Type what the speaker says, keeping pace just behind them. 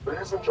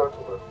Ladies and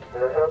gentlemen,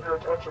 may I have your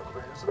attention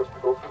please as we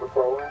go through the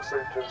following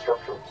safety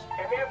instructions.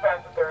 In the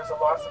event that there is a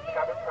loss of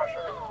cabin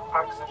pressure,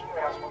 oxygen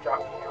mask will drop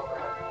from the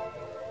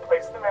overhead.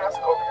 Place the mask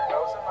over your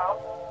nose and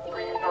mouth.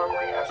 Breathe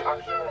normally as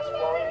oxygen is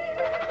flowing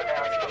even if the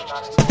mask is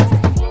not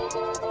inflated.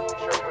 Be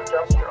sure to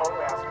adjust your own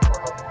mask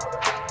before helping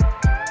others.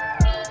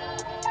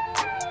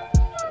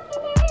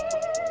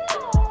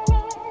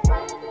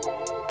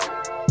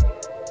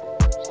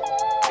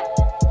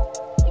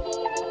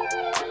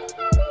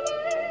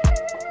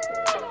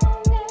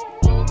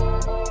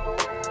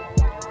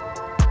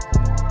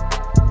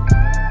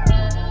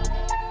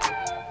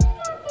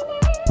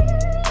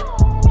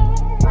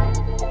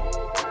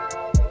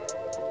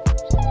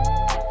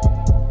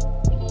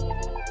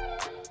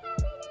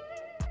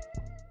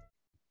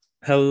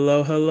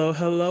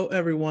 Hello,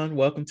 everyone.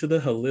 Welcome to the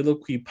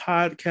Holiloquy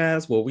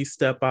podcast, where we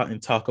step out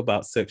and talk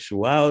about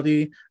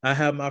sexuality. I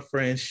have my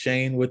friend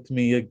Shane with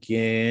me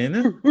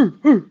again. Ew.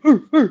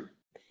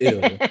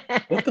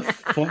 What the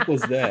fuck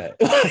was that?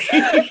 Oh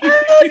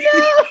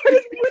no!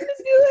 What to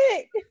do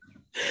it?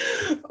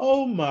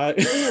 Oh my.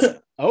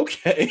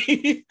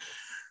 Okay.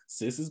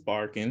 Sis is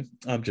barking.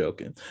 I'm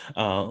joking.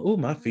 Oh,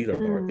 my feet are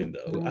barking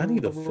though. I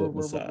need a foot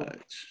massage.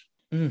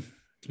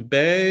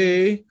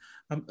 Bae.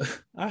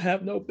 I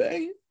have no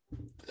bae.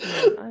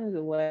 Mine's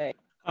away.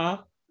 Huh?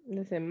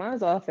 Listen,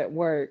 mine's off at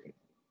work.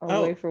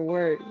 Away for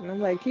work. And I'm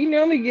like, he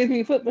normally gives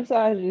me foot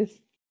massages.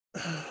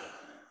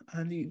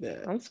 I need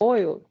that. I'm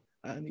spoiled.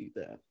 I need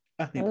that.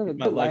 I need to get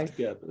my life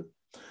together.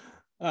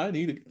 I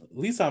need it. At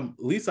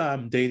least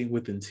I'm dating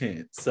with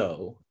intent.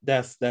 So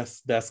that's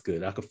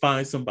good. I could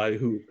find somebody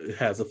who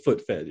has a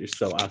foot fetish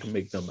so I can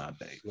make them my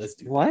bae. Let's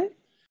do what? That.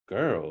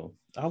 Girl,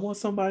 I want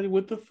somebody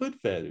with a foot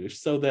fetish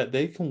so that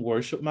they can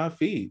worship my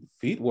feet.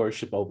 Feet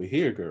worship over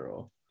here,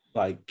 girl.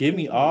 Like, give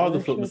me all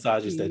the foot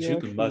massages that you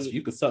can must.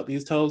 You can suck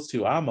these toes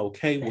too. I'm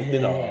okay with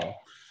it all.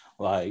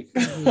 Like,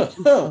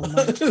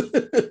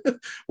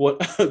 what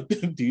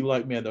do you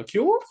like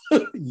manicure?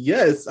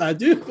 Yes, I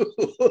do.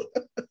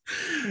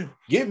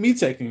 Get me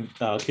taken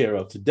care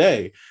of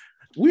today.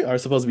 We are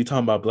supposed to be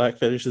talking about Black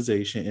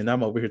fetishization, and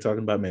I'm over here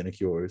talking about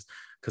manicures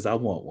because I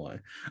want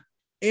one.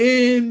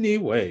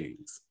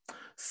 Anyways,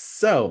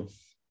 so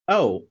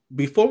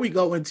before we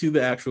go into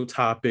the actual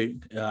topic,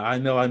 I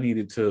know I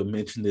needed to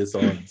mention this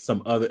on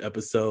some other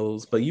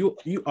episodes, but you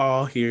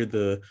all hear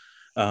the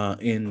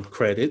end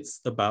credits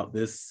about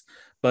this.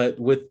 But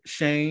with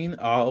Shane,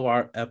 all of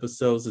our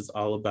episodes is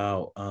all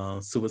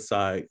about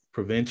suicide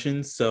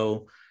prevention.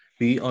 So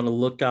be on the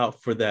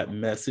lookout for that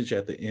message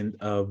at the end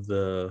of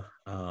the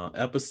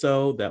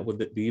episode. That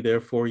would be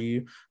there for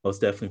you.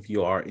 Most definitely, if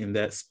you are in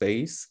that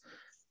space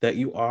that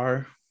you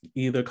are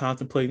either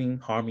contemplating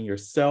harming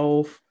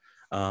yourself,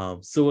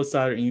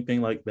 suicide, or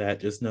anything like that,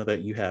 just know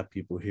that you have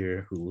people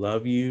here who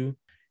love you,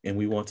 and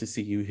we want to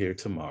see you here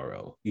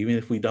tomorrow. Even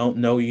if we don't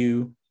know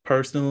you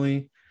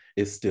personally,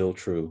 it's still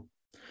true.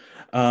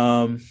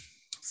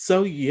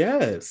 So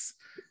yes,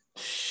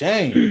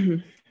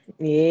 Shane.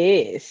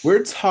 Yes.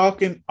 We're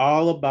talking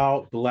all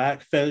about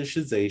Black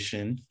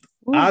fetishization.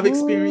 I've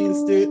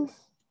experienced it,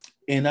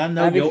 and I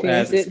know your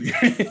ass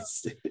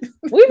experienced it.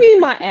 What do you mean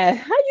my ass?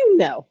 How you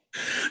know?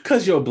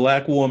 Because you're a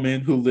Black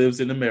woman who lives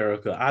in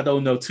America. I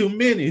don't know too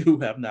many who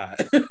have not.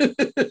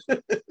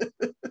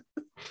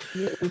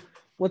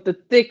 With the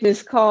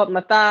thickness called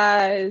my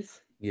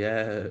thighs.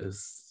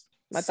 Yes.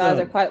 My thighs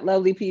are quite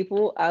lovely,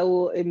 people. I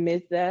will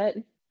admit that.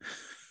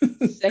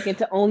 Second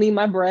to only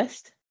my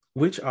breast.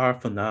 Which are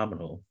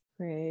phenomenal.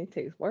 It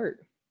takes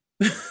work.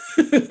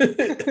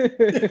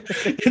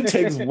 It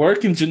takes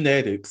work and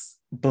genetics.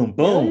 Boom,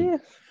 boom. Yeah.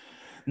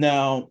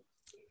 Now,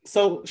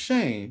 so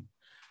Shane.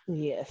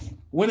 Yes.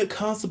 When it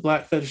comes to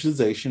Black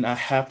fetishization, I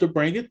have to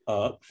bring it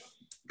up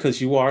because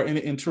you are in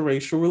an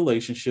interracial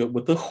relationship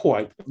with a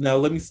white. Now,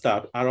 let me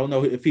stop. I don't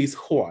know if he's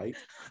white.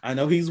 I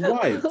know he's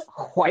white.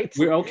 White.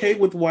 We're okay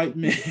with white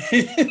men.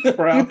 You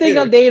think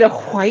I'm dating a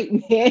white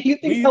man? You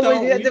think I'm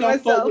going to do that to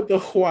myself? Fuck with the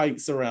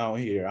whites around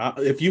here.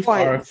 If you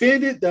are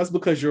offended, that's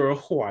because you're a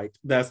white.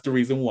 That's the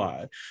reason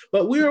why.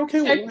 But we're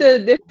okay Check the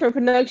different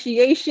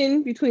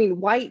pronunciation between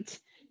white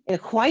and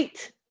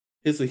white.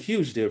 It's a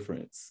huge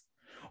difference.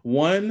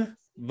 One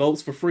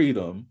votes for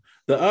freedom.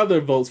 The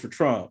other votes for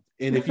Trump.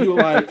 And if you're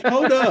like,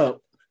 hold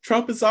up,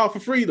 Trump is all for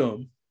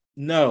freedom.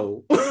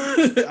 No,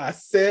 I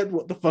said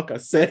what the fuck I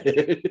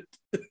said.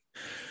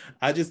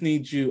 I just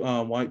need you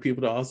white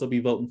people to also be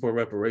voting for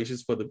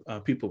reparations for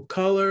the people of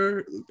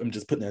color. I'm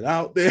just putting that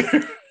out there.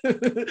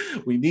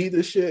 We need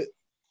this shit.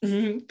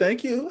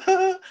 Thank you.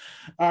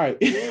 All right.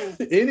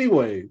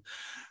 Anyway,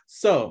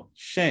 so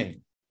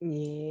Shane.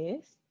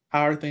 Yes.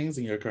 How are things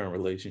in your current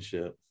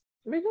relationship?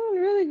 We're going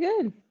really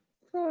good.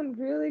 Going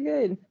really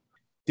good.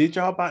 Did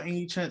y'all by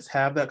any chance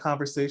have that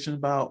conversation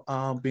about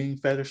being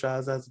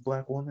fetishized as a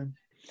Black woman?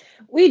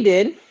 We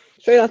did,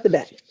 straight off the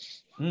bat.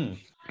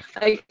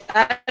 Like,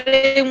 I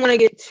didn't want to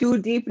get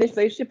too deep in this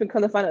relationship and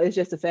come to find out it's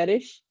just a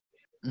fetish.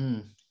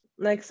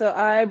 Like, so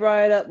I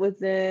brought it up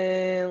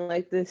within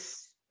like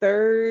this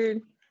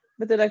third,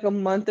 within like a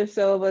month or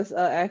so of us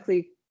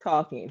actually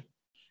talking.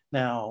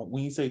 Now,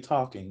 when you say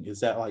talking, is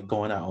that like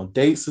going out on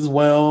dates as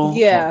well?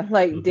 Yeah,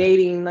 like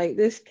dating, like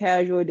this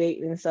casual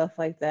dating and stuff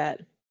like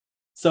that.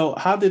 So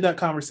how did that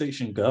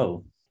conversation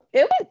go?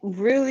 It went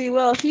really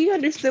well. He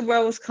understood where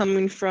I was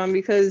coming from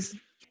because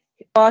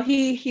while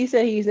he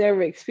said he's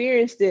never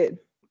experienced it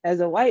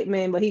as a white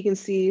man, but he can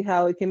see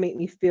how it can make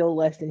me feel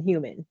less than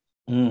human.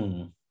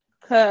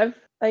 Cause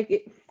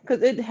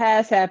it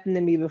has happened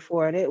to me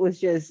before, and it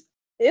was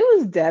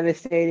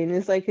devastating.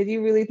 It's like, could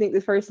you really think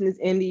this person is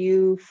into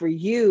you for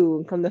you?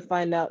 And come to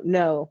find out,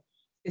 no,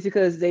 it's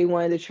because they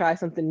wanted to try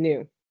something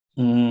new.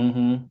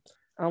 I'm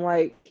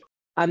like,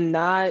 I'm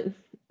not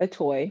a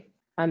toy.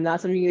 I'm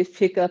not something you just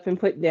pick up and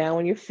put down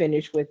when you're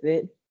finished with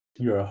it.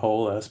 You're a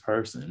whole ass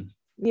person.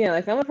 Yeah,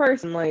 like I'm a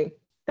person. Like,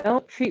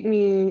 don't treat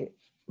me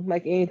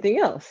like anything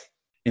else.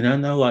 And I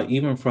know, like,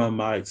 even from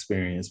my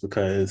experience,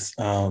 because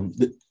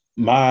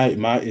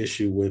my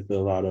issue with a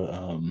lot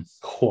of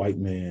white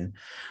men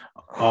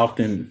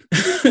often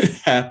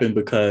happen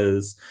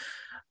because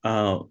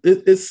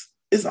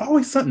it's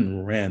always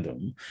something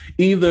random.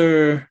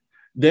 Either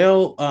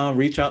they'll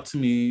reach out to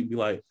me, be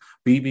like,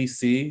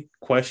 BBC ?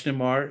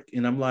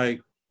 And I'm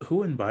like,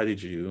 who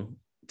invited you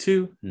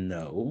to?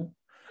 No.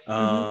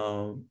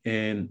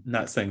 And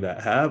not saying that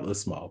I have a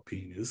small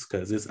penis,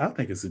 because I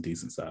think it's a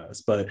decent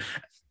size, but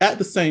at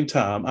the same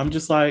time, I'm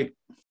just like,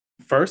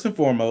 first and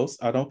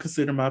foremost, I don't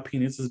consider my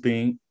penis as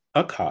being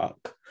a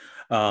cock.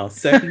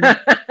 Second,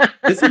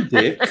 it's a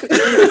dick.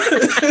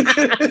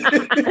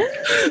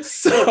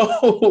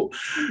 So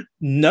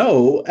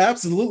no,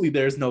 absolutely,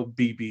 there's no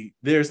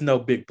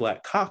big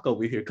black cock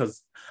over here,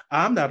 because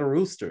I'm not a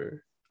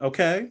rooster.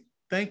 Okay,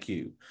 thank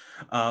you.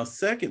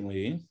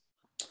 Secondly,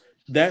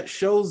 that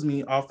shows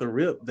me off the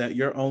rip that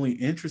your only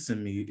interest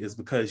in me is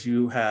because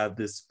you have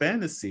this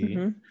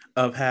fantasy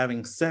of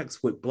having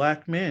sex with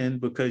black men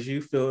because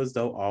you feel as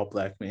though all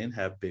black men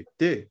have big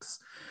dicks.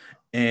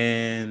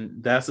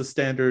 And that's a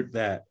standard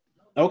that,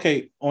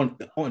 okay,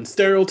 on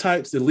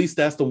stereotypes, at least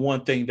that's the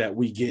one thing that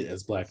we get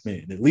as black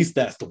men. At least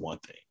that's the one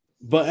thing.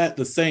 But at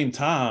the same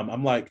time,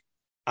 I'm like,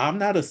 I'm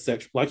not a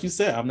sexual, like you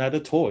said, I'm not a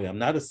toy. I'm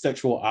not a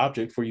sexual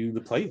object for you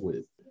to play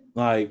with.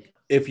 Like,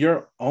 if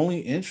your only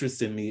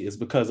interest in me is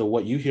because of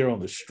what you hear on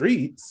the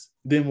streets,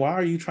 then why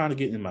are you trying to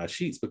get in my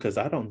sheets? Because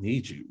I don't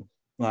need you.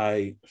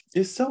 Like,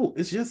 it's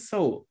just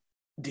so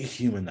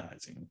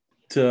dehumanizing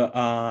to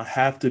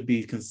have to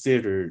be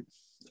considered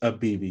a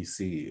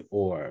BBC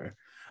or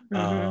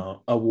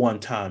a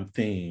one-time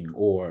thing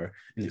or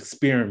an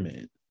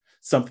experiment,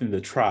 something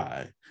to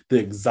try, the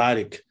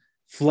exotic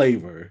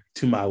flavor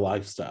to my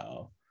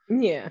lifestyle.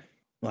 Yeah.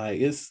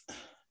 Like, it's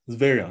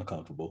very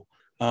uncomfortable.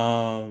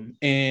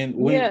 And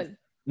when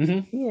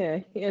yeah,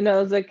 and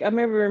I was like, I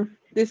remember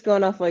this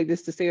going off like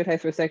this, the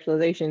stereotypes for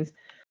sexualizations.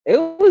 I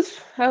was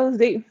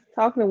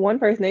talking to one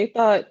person, they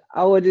thought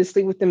I would just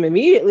sleep with them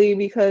immediately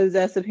because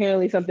that's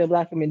apparently something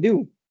black women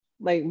do,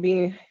 like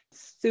being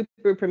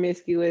super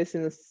promiscuous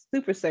and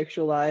super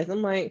sexualized.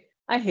 I'm like,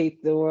 I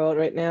hate the world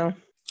right now.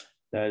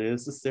 That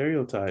is the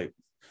stereotype.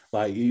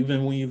 Like,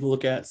 even when you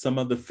look at some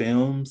of the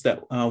films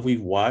that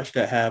we've watched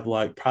that have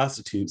like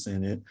prostitutes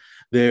in it,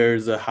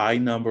 there's a high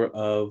number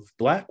of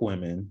black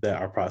women that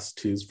are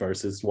prostitutes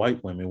versus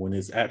white women, when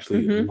it's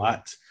actually a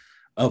lot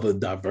of a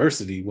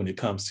diversity when it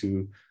comes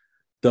to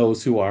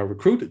those who are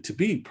recruited to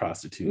be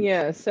prostitutes.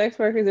 Yeah, sex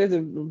workers, there's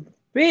a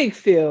big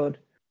field.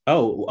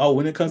 Oh,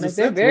 when it comes to sex,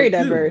 they're very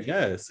diverse.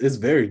 Yes, it's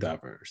very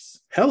diverse.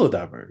 Hella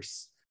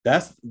diverse.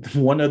 That's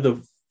one of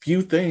the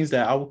few things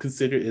that I would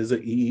consider is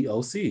an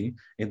EEOC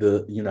in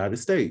the United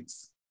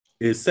States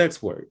is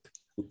sex work.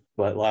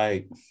 But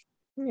like,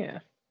 yeah,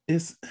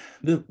 it's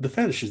the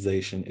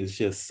fetishization is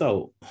just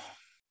so,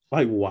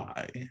 like,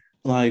 why?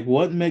 Like,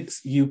 what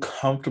makes you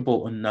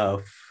comfortable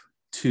enough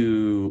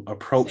to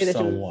approach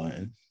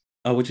someone?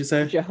 What'd you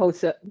say? Your whole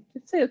say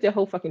it with your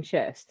whole fucking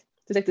chest.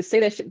 Just like to say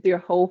that shit with your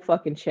whole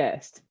fucking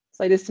chest. It's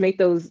like just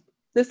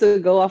to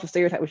go off a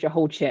stereotype with your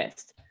whole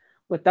chest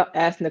without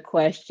asking a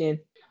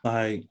question.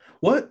 Like,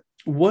 what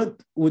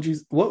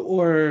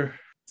were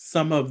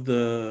some of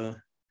the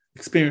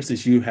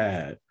experiences you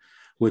had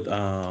with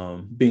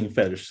being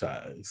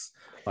fetishized?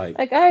 Like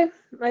I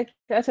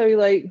tell you,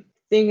 like,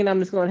 thinking I'm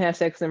just gonna have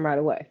sex with them right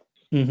away.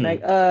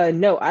 Like,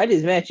 no, I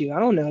just met you. I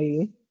don't know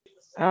you.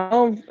 I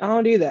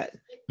don't do that.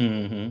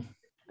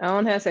 I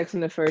don't have sex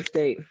on the first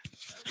date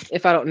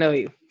if I don't know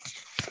you.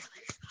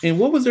 And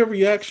what was their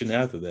reaction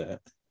after that?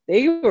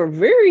 They were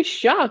very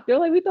shocked. They're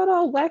like, we thought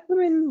all black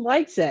women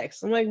like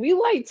sex. I'm like, we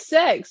like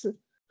sex,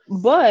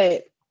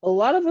 but a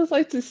lot of us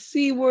like to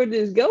see where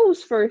this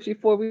goes first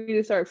before we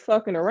just start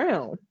fucking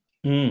around.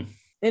 And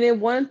then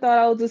one thought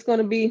I was just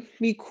gonna be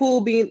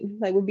cool being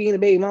a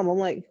baby mama. I'm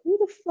like, who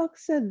the fuck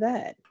said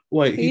that?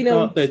 Wait, he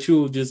thought that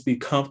you would just be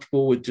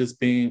comfortable with just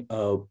being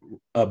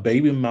a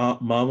baby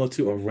mama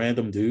to a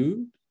random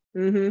dude?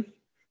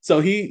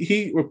 So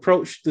he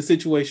approached the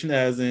situation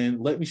as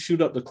in, let me shoot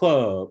up the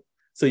club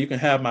so you can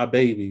have my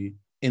baby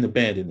and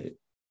abandon it.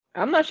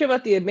 I'm not sure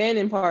about the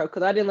abandon part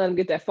because I didn't let him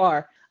get that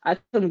far. I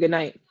told him good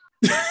night.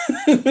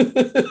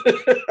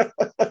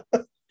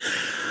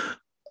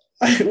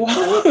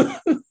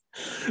 What?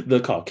 The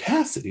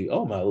caucasity.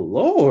 Oh my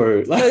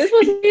lord! No, this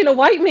wasn't even a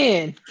white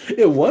man.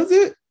 It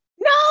wasn't.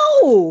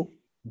 No,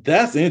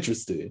 That's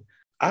interesting.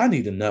 I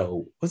need to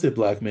know. Was it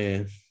black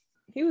man?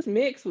 he was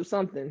mixed with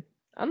something.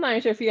 I'm not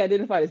even sure if he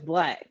identified as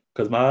black.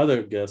 Because my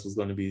other guess was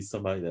going to be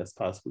somebody that's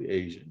possibly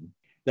Asian.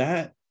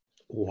 That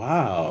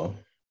wow.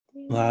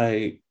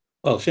 Like,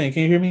 oh Shane,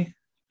 can you hear me?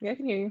 Yeah, I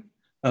can hear you.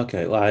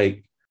 Okay,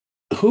 like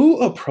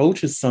who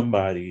approaches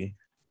somebody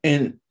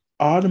and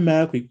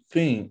automatically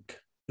think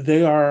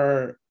they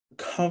are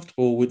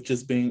comfortable with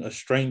just being a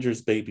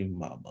stranger's baby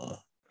mama?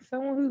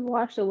 Someone who's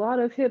watched a lot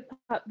of hip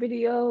hop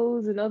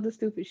videos and other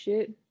stupid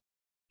shit.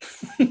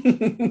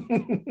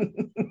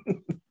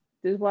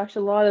 Just watched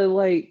a lot of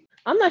like,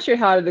 I'm not sure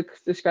how to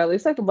describe it.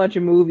 It's like a bunch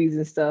of movies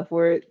and stuff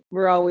where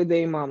we're always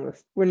baby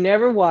mamas. We're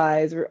never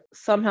wise. We're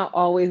somehow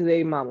always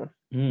baby mama.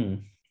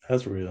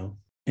 That's real.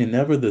 And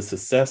never the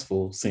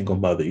successful single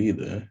mother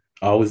either.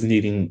 Always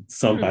needing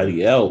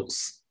somebody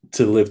else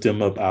to lift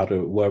them up out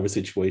of whatever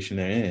situation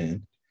they're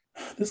in.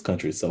 This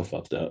country is so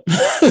fucked up.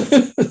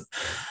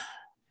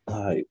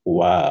 Like,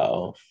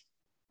 wow.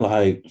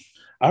 Like,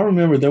 I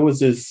remember there was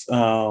this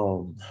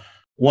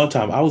one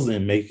time I was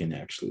in Macon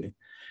actually.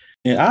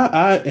 And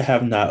I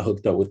have not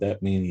hooked up with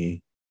that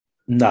many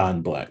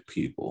non-Black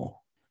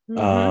people.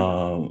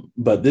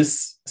 But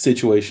this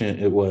situation,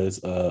 it was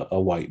a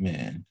white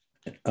man.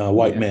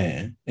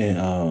 Man.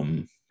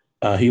 And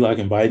he like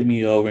invited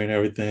me over and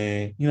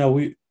everything. You know,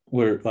 we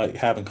were like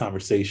having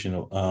conversation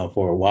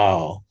for a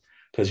while.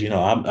 Because, you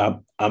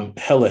know, I'm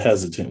hella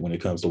hesitant when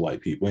it comes to white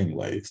people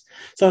anyways.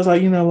 So I was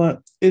like, you know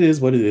what? It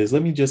is what it is.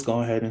 Let me just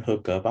go ahead and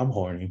hook up. I'm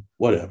horny,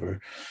 whatever.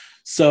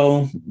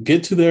 So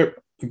get to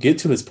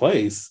his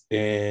place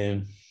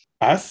and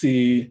I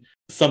see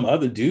some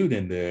other dude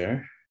in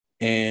there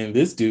and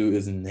this dude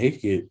is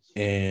naked.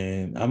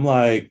 And I'm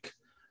like,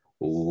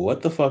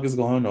 what the fuck is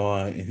going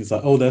on? And he's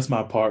like, oh, that's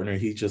my partner.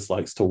 He just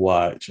likes to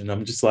watch. And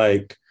I'm just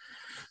like,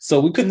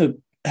 so we couldn't have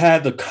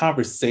had the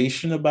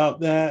conversation about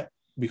that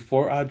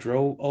before I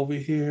drove over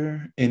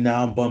here, and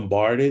now I'm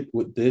bombarded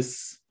with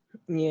this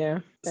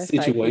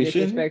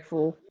situation.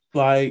 Disrespectful.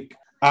 Like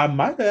I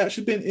might have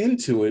actually been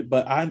into it,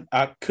 but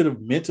I could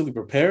have mentally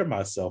prepared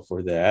myself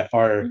for that,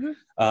 or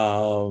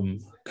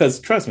because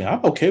trust me,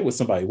 I'm okay with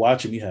somebody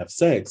watching me have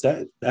sex.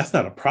 That's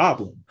not a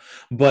problem.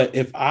 But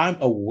if I'm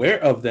aware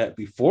of that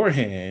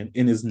beforehand,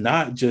 and it's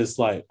not just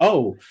like,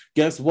 oh,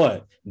 guess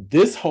what?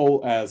 This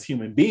whole as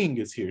human being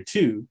is here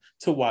too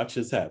to watch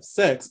us have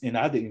sex, and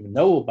I didn't even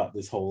know about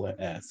this whole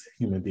as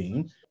human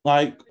being.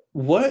 Like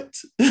what?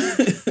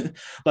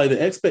 Like the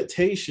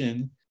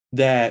expectation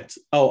that,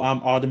 oh, I'm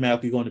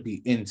automatically going to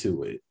be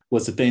into it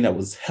was the thing that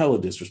was hella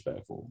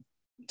disrespectful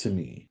to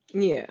me.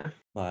 Yeah.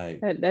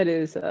 Like that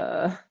is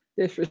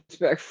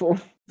disrespectful.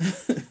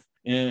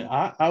 And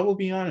I will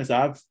be honest,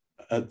 I've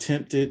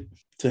attempted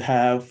to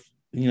have,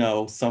 you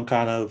know, some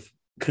kind of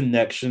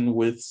connection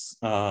with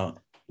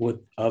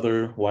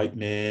other white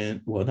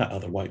men. Well, not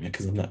other white men,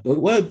 because I'm not,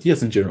 well,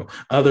 yes, in general,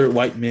 other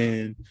white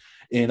men.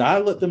 And I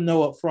let them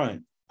know up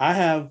front, I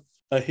have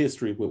a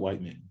history with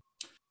white men.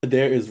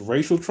 There is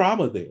racial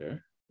trauma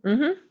there.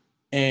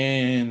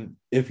 And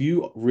if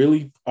you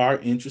really are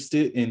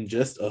interested in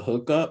just a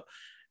hookup,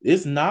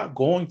 it's not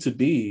going to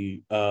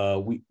be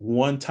a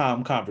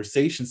one-time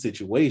conversation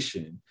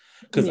situation,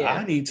 because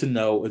I need to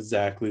know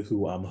exactly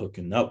who I'm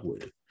hooking up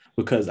with,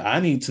 because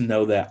I need to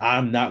know that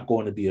I'm not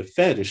going to be a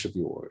fetish of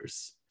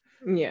yours.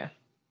 Yeah.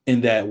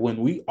 And that when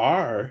we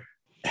are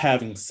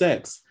having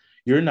sex,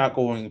 you're not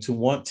going to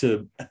want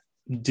to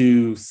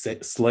do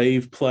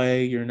slave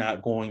play. You're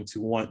not going to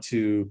want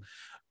to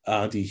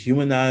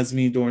dehumanize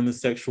me during the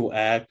sexual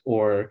act,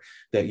 or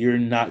that you're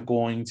not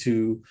going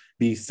to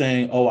be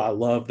saying, oh, I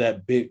love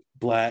that big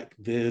black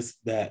this,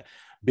 that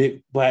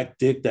big black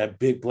dick, that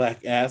big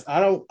black ass.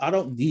 I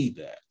don't need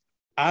that.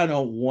 I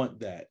don't want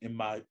that in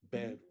my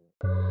bedroom.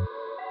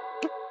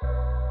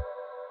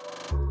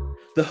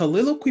 The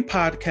Holiloquy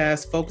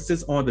podcast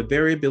focuses on the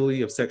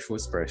variability of sexual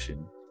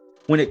expression.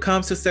 When it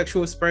comes to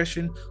sexual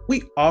expression,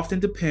 we often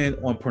depend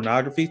on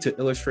pornography to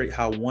illustrate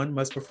how one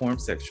must perform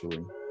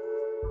sexually.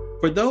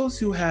 For those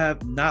who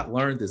have not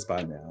learned this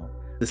by now,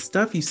 the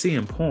stuff you see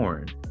in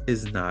porn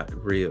is not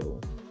real.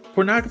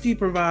 Pornography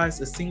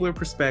provides a singular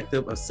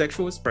perspective of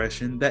sexual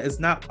expression that is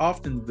not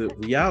often the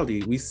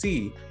reality we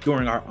see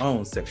during our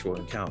own sexual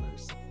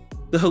encounters.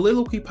 The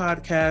Holiloquy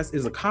podcast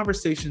is a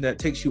conversation that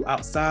takes you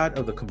outside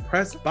of the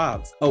compressed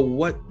box of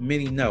what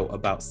many know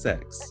about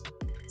sex.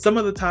 Some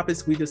of the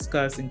topics we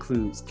discuss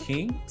includes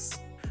kinks,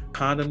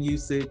 condom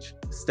usage,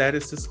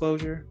 status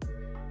disclosure,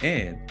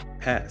 and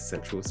past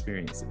sexual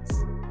experiences.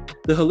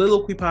 The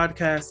Holiloquy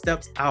podcast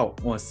steps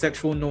out on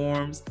sexual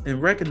norms and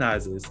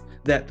recognizes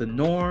that the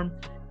norm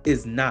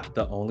is not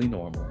the only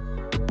normal.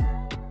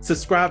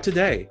 Subscribe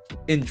today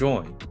and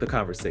join the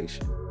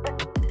conversation.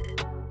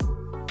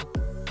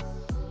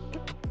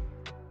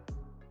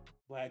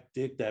 Black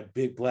dick, that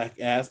big black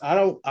ass. I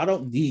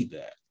don't need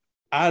that.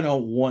 I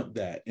don't want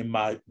that in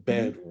my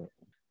bedroom.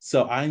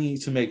 So I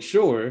need to make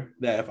sure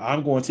that if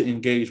I'm going to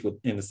engage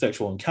in a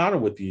sexual encounter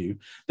with you,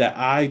 that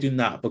I do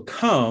not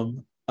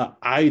become an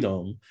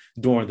item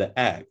during the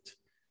act,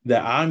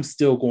 that I'm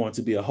still going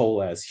to be a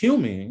whole ass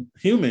human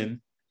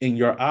in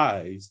your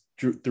eyes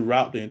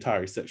throughout the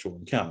entire sexual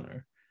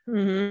encounter.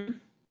 Mm-hmm.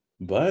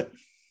 But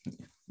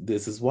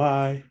this is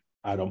why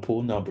I don't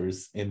pull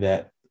numbers in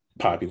that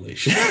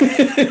population.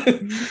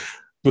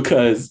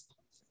 Because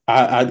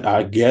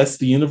I guess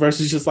the universe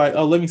is just like,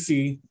 oh, let me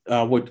see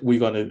what we're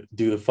gonna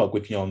do to fuck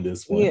with you on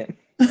this one. Yeah.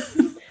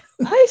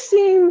 I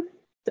seem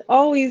to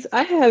always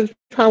I have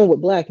trauma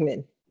with black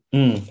men.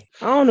 I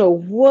don't know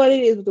what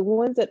it is, but the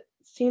ones that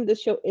seem to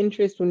show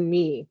interest in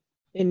me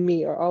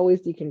are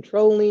always this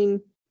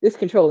controlling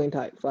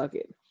type. Fuck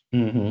it.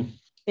 Mm-hmm.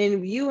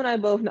 And you and I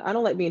both know I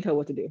don't like being told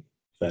what to do.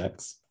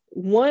 Facts.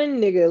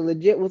 One nigga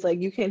legit was like,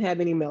 you can't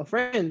have any male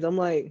friends. I'm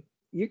like,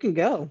 you can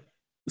go.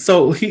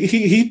 So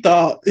he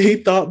thought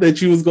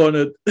that you was going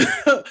to,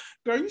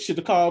 girl, you should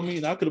have called me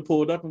and I could have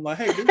pulled up and like,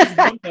 hey, this is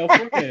one male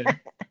friend.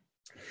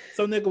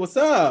 So nigga, what's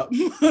up?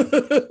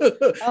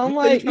 I'm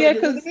like, yeah,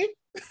 because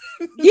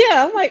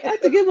yeah, I'm like, I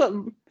have to give up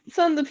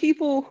some of the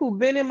people who've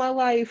been in my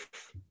life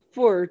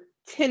for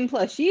 10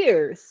 plus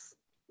years,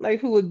 like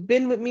who have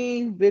been with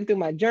me, been through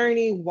my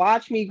journey,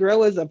 watched me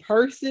grow as a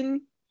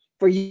person.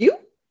 For you,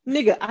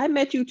 nigga, I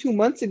met you 2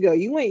 months ago.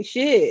 You ain't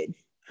shit.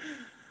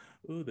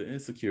 Ooh, the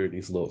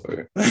insecurities,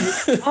 Lord.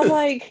 I'm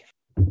like,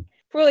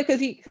 really,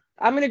 because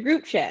I'm in a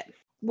group chat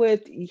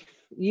with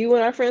you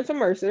and our friends from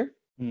Mercer.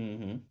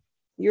 Mm-hmm.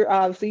 You're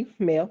obviously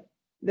male.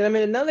 Then I'm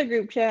in another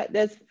group chat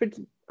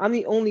I'm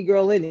the only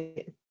girl in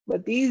it.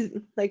 But these,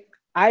 like,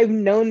 I've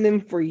known them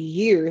for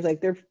years.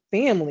 Like, they're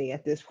family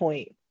at this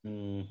point.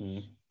 Mm-hmm.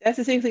 That's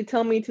essentially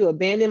telling me to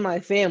abandon my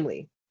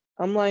family.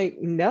 I'm like,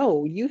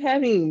 no, you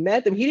haven't even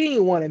met them. He didn't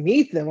even want to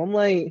meet them. I'm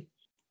like,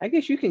 I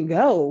guess you can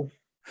go.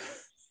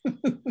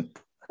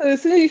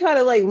 As soon as you try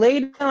to like lay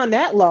down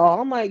that law,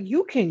 I'm like,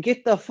 you can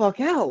get the fuck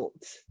out.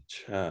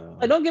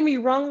 Child. Like, don't get me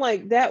wrong,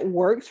 like that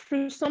works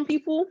for some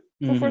people.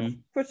 Mm-hmm.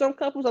 For some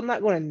couples, I'm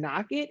not going to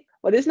knock it,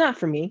 but it's not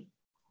for me.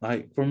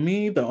 Like for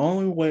me, the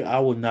only way I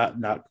would not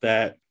knock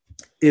that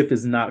if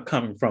it's not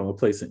coming from a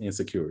place of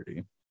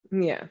insecurity.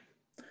 Yeah.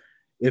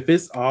 If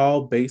it's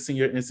all basing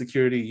your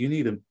insecurity, you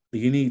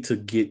need to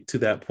get to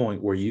that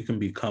point where you can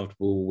be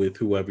comfortable with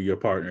whoever your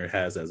partner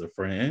has as a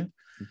friend.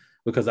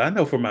 Because I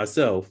know for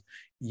myself,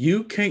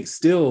 you can't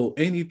steal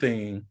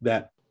anything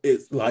that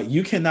it's like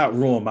you cannot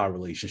ruin my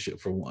relationship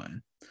for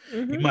one.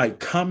 Mm-hmm. You might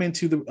come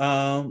into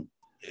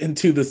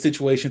the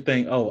situation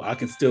think, oh, I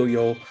can steal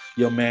your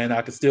man,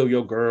 I can steal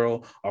your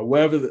girl, or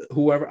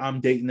whoever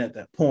I'm dating at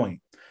that point.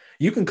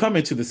 You can come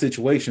into the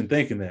situation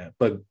thinking that,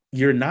 but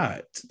you're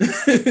not.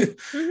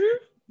 Mm-hmm.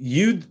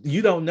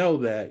 You don't know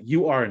that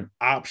you are an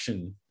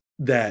option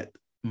that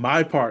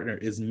my partner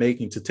is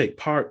making to take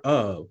part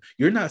of.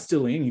 You're not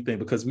stealing anything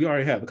because we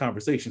already had the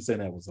conversation saying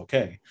that was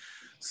okay.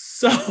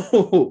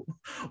 So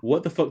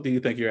what the fuck do you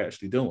think you're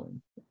actually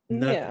doing?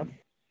 Nothing. Yeah.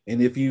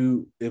 And if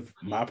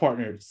my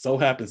partner so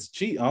happens to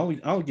cheat,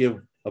 I'll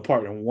give a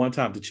partner one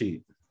time to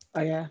cheat.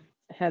 Oh yeah,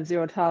 I have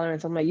zero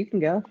tolerance. I'm like, you can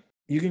go.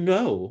 You can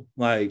go.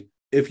 Like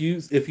if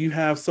you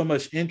have so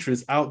much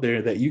interest out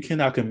there that you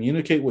cannot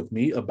communicate with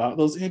me about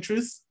those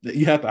interests, that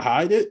you have to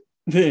hide it,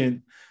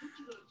 then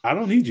I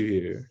don't need you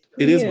here.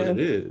 It is what it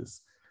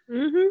is.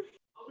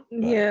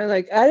 Mm-hmm. Yeah,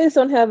 like I just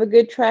don't have a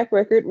good track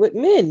record with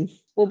men.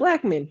 Well,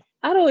 black men.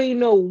 I don't even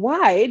know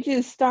why. It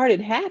just started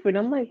happening.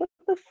 I'm like, what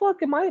the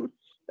fuck am I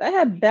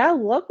have bad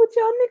luck with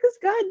y'all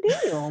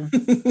niggas?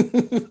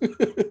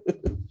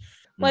 Goddamn.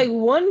 Like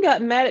one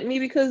got mad at me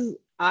because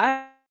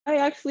I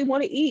actually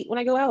want to eat when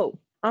I go out.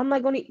 I'm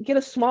not going to get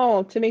a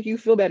small to make you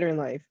feel better in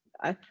life.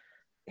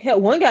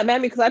 One got mad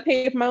at me because I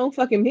paid for my own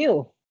fucking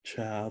meal.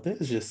 Child,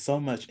 there's just so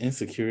much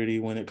insecurity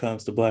when it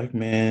comes to black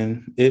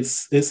men.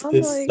 It's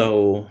like,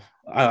 so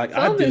I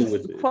deal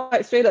with it.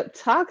 Quite straight up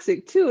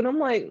toxic too. And I'm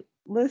like,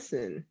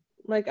 listen,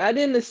 like I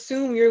didn't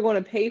assume you're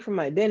going to pay for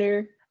my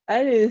dinner.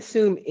 I didn't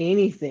assume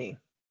anything,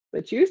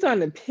 but you're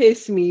starting to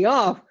piss me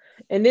off.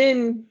 And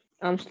then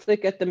I'm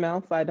slick at the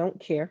mouth. I don't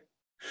care.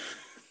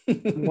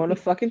 I'm going to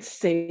fucking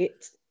say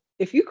it.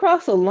 If you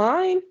cross a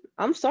line,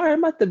 I'm sorry. I'm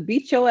about to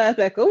beat your ass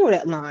back over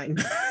that line.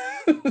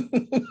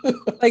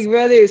 Like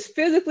whether it's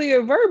physically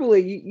or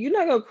verbally, you're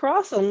not gonna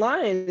cross a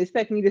line and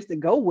expect me just to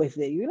go with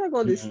it. You're not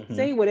gonna just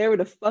say whatever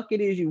the fuck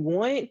it is you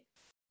want,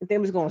 and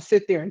then just gonna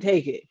sit there and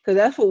take it. Because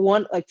that's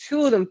what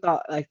two of them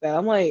thought like that.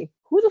 I'm like,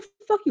 who the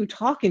fuck you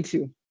talking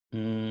to?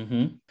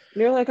 Mm-hmm.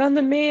 They're like, I'm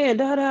the man,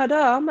 da da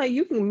da. I'm like,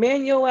 you can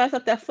man your ass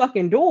up that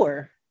fucking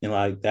door. And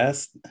like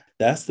that's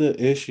the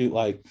issue.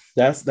 Like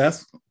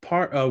that's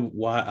part of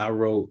why I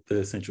wrote the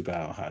Essential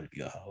Guide on How to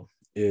Be a Hoe,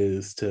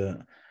 is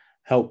to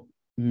help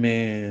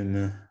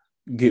men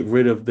get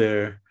rid of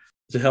their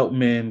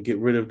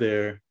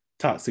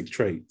toxic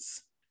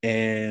traits.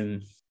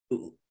 And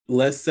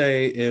let's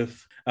say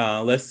if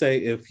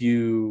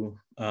the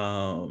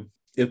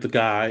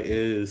guy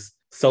is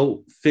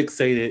so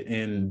fixated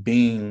in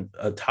being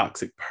a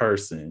toxic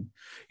person.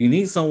 You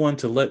need someone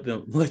to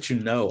let you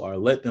know, or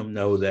let them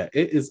know that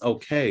it is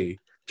okay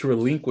to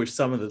relinquish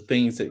some of the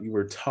things that you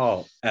were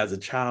taught as a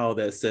child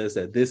that says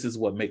that this is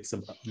what makes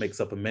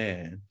up a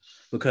man,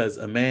 because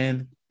a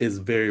man is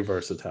very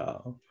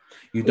versatile.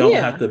 You don't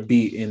have Yeah. to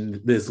be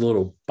in this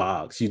little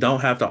box. You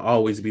don't have to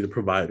always be the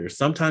provider.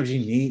 Sometimes you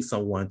need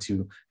someone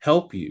to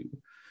help you,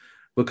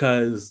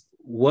 because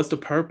what's the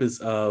purpose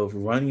of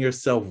running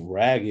yourself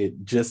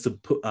ragged just to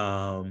put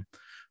on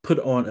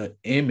an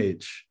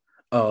image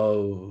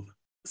of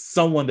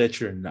someone that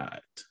you're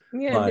not?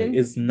 Yeah, Like, then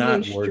it's being not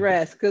worth it.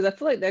 stressed, because I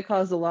feel like that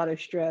causes a lot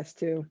of stress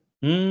too.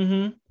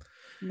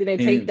 Mm-hmm. Then they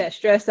take And that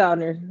stress out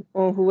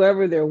on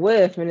whoever they're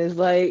with, and it's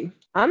like,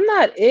 I'm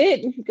not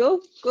it. Go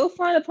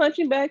find a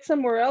punching bag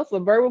somewhere else, a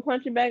verbal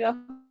punching bag. I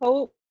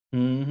hope.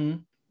 mm-hmm.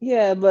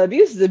 Yeah, but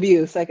abuse is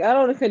abuse. Like, I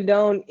don't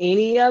condone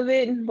any of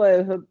it,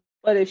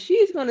 but if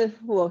she's gonna,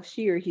 well,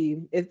 she or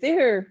he, if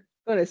they're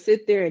gonna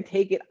sit there and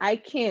take it, I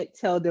can't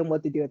tell them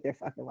what to do with their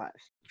fucking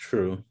lives.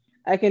 True.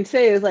 I can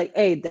say it's like,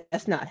 hey,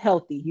 that's not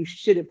healthy. You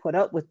shouldn't put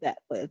up with that.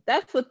 But if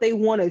that's what they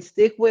want to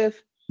stick with,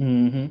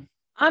 Mm-hmm.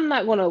 I'm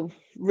not gonna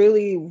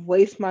really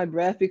waste my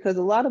breath, because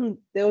a lot of them,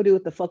 they'll do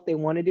what the fuck they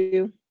want to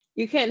do.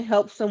 You can't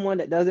help someone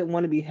that doesn't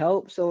want to be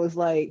helped. So it's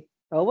like,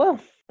 oh well.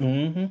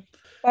 Mm-hmm.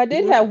 I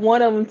did have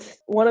one of them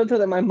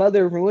that my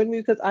mother ruined me,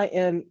 because I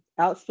am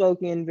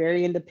outspoken,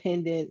 very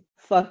independent,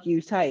 fuck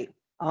you type.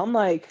 I'm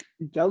like,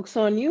 joke's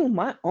on you.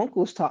 My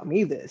uncles taught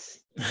me this.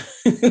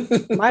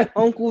 My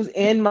uncles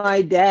and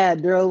my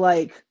dad, they're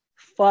like,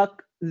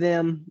 fuck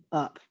them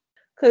up.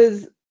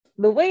 Because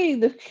the way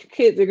the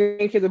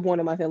grandkids are born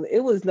in my family,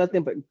 it was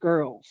nothing but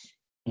girls.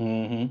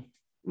 Mm-hmm.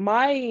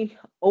 My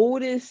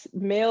oldest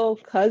male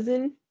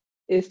cousin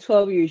is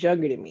 12 years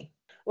younger than me.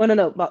 Well,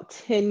 no, about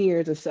 10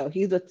 years or so.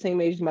 He's the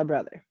same age as my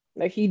brother.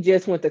 Like, he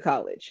just went to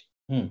college.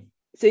 Mm.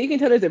 So you can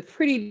tell there's a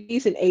pretty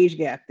decent age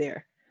gap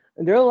there.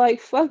 And they're like,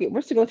 fuck it,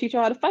 we're still gonna teach you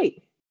how to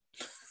fight.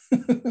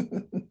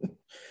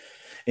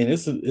 And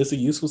it's a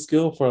useful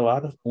skill for a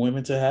lot of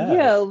women to have.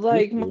 Yeah,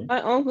 like Truthfully.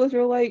 my uncles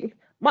are like,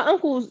 my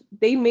uncles,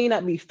 they may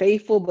not be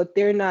faithful, but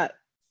they're not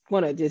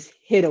gonna just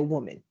hit a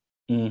woman.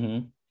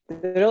 Mm-hmm.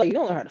 They're like, you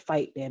don't know how to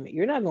fight, damn it.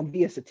 You're not gonna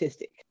be a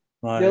statistic.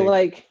 They're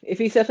Like, like, if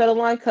he steps out of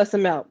line, cuss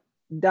him out,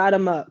 dot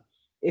him up.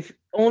 If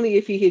only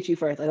if he hits you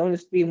first. Like, don't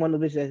just be one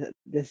of those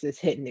that's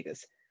just hit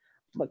niggas.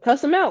 But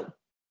cuss them out.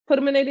 Put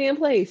them in their damn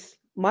place.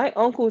 My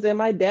uncles and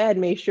my dad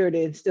made sure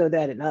to instill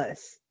that in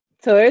us.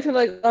 So everything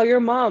like, oh, your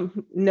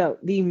mom. No,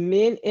 the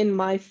men in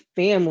my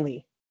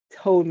family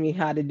told me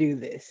how to do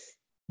this.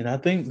 and I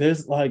think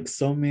there's like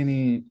so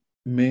many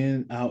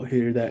men out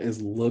here that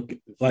is looking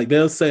like,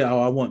 they'll say, "Oh,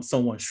 I want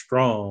someone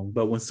strong,"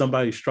 but when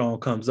somebody strong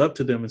comes up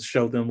to them and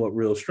show them what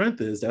real strength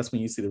is, that's when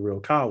you see the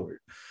real coward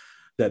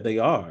that they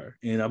are.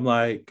 And I'm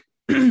like,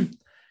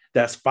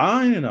 that's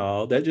fine and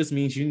all. That just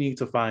means you need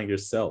to find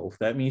yourself.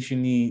 That means you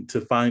need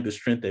to find the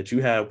strength that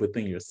you have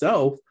within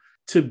yourself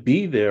to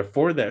be there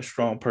for that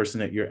strong person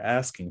that you're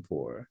asking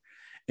for.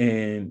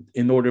 And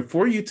in order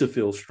for you to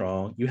feel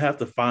strong, you have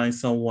to find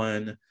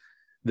someone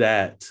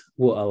that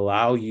will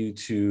allow you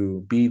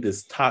to be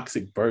this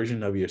toxic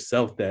version of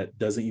yourself that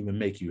doesn't even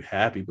make you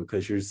happy,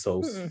 because you're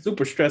so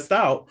super stressed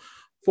out.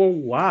 For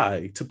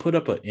why? To put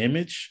up an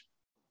image?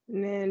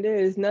 Man, there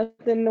is nothing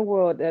in the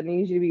world that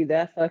needs you to be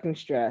that fucking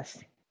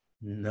stressed.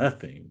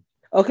 Nothing.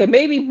 Okay,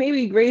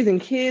 maybe raising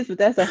kids, but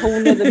that's a whole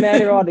nother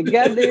matter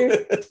altogether.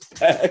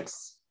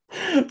 Facts.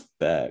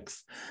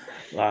 Facts.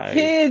 Like,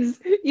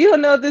 Kids, you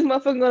don't know if this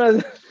motherfucker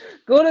gonna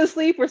go to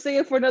sleep or stay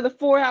up for another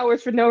 4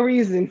 hours for no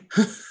reason.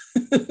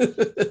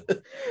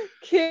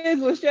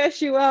 Kids will stress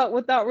you out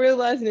without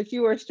realizing that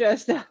you are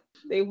stressed out.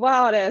 They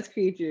wild ass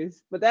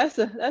creatures, but that's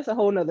a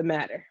whole nother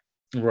matter.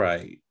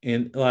 right.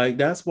 And like,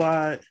 that's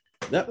why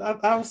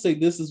I would say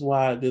this is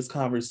why this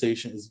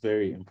conversation is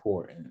very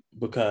important,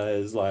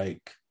 because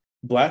like,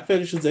 Black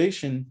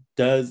fetishization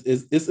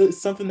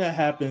is something that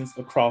happens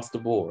across the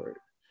board,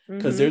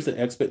 because there's an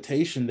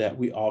expectation that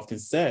we often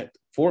set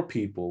for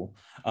people.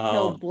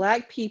 No,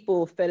 Black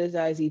people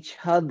fetishize each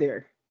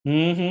other.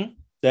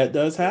 That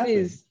does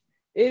happen.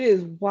 It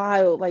is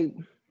wild. Like,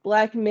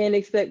 Black men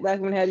expect Black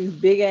women to have these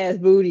big ass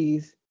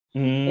booties,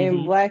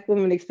 and Black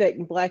women expect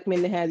Black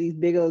men to have these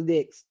big old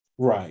dicks.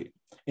 Right.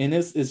 And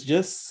it's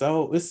just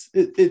so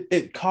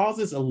it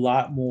causes a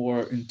lot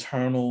more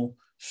internal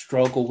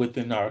struggle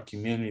within our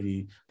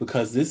community,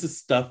 because this is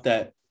stuff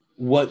that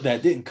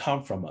didn't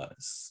come from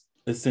us,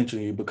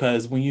 essentially.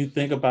 Because when you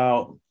think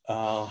about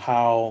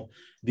how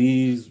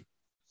these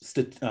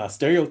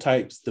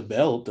stereotypes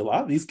developed, a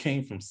lot of these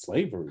came from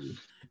slavery,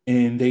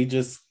 and they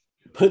just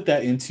put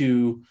that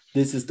into,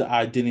 this is the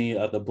identity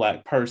of the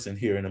Black person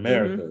here in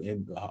America,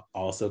 and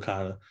also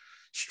kind of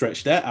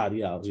stretch that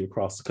ideology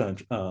across the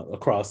country,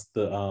 across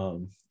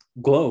the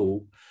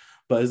globe.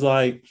 But it's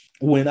like,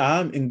 when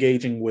I'm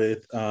engaging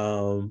with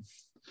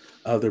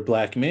other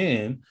Black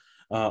men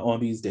on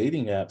these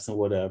dating apps and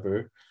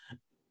whatever,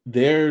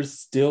 there's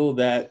still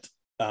that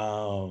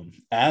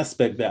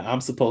aspect that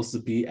I'm supposed to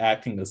be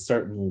acting a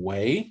certain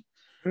way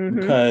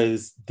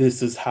because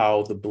this is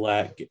how the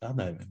black, I'm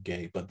not even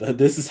gay, but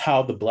this is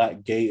how the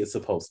black gay is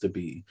supposed to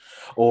be.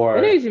 Or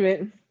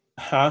Engagement.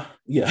 huh?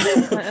 Yeah.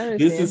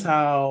 This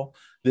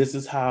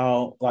is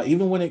how, like,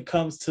 even when it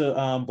comes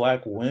to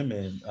black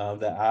women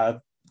that I've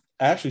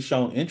actually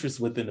shown interest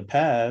with in the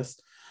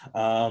past,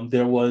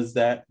 there was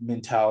that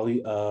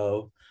mentality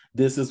of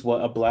this is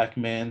what a black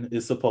man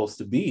is supposed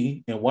to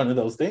be. And one of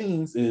those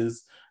things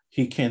is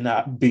he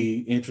cannot be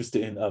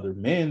interested in other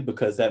men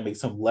because that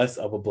makes him less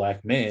of a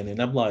black man.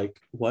 And I'm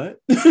like, what?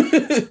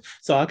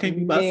 So I can't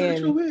be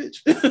bisexual,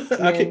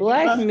 bitch. I can't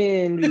black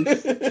men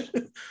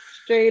be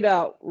straight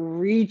out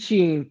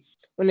reaching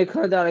when it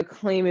comes out of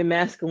claiming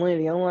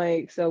masculinity. I'm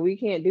like, so we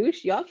can't do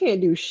y'all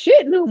can't do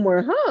shit no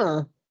more,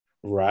 huh?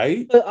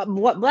 Right. But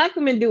what black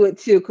women do it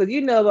too, because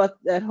you know about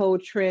that whole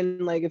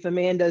trend. Like if a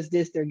man does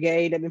this, they're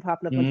gay. They've been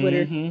popping up on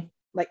Twitter.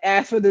 Like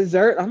ask for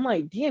dessert. I'm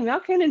like, damn, y'all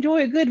can't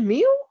enjoy a good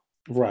meal.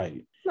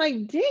 Right.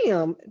 Like,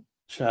 damn.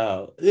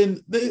 Child.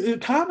 And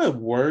it kind of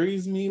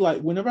worries me.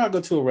 Like whenever I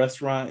go to a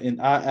restaurant and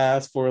I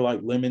ask for like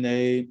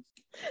lemonade.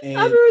 And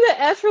I remember that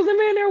asked for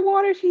lemonade in their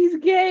water. She's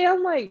gay.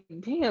 I'm like,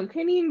 damn,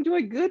 can't he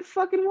enjoy good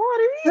fucking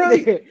water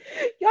either? Right.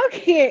 Y'all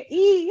can't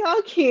eat.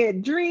 Y'all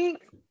can't drink.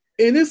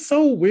 And it's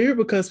so weird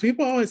because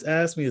people always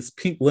ask me, is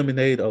pink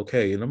lemonade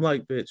okay? And I'm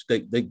like, bitch,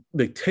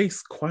 they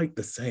taste quite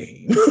the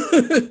same.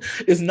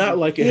 It's not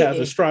like it has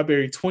a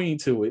strawberry tween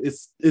to it.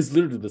 It's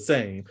literally the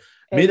same.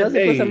 And Minute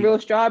Maid, put some real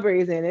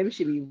strawberries in it. It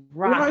should be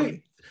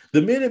right.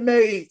 The Minute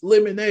Maid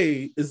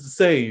lemonade is the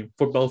same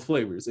for both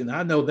flavors. And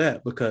I know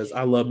that because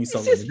I love me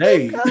some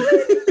lemonade.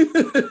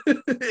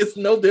 It's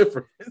no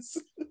difference.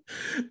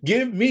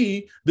 Give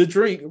me the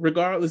drink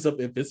regardless of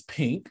if it's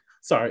pink.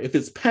 Sorry, if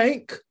it's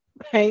pink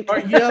or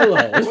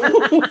yellow.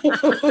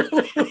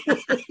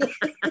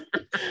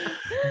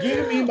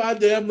 Give me my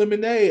damn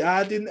lemonade.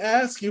 I didn't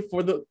ask you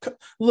for the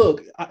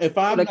look. If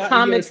I'm the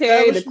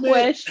commentary, the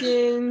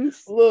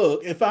questions.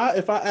 Look, if I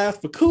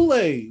ask for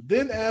Kool-Aid,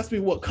 then ask me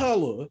what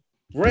color,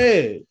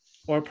 red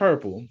or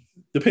purple,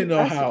 depending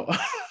on how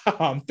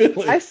I'm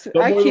feeling. I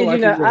kid you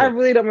not. I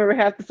really don't remember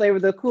half the flavor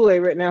of the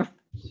Kool-Aid right now.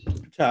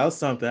 Child,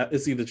 something.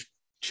 It's either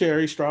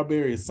cherry,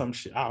 strawberry, or some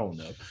shit. I don't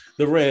know.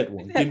 The red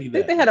one. Give me that.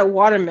 I think they had a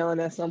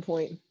watermelon at some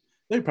point.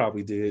 They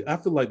probably did. I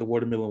feel like the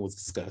watermelon was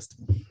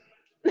disgusting.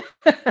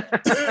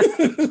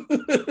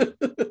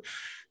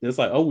 It's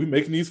like, oh, we're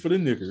making these for the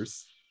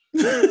niggers.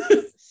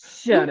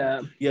 Shut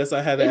up. Yes,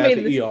 I had to add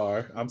the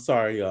ER. I'm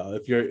sorry, y'all.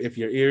 If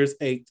your ears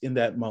ached in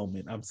that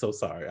moment, I'm so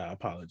sorry. I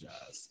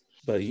apologize.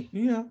 But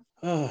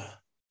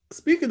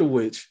speaking of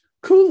which,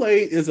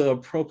 Kool-Aid is an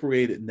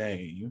appropriated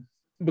name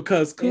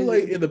because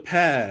Kool-Aid in the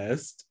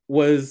past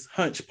was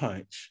Hunch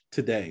Punch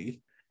today,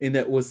 and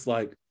that was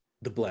like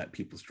the black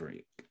people's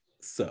drink.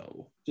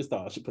 So just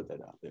thought I should put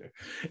that out there.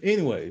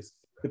 Anyways,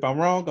 if I'm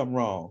wrong, I'm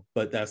wrong.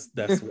 But that's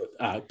what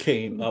I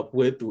came up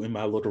with in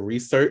my little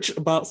research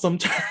about some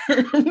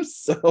terms.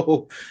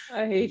 So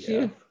I hate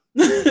you.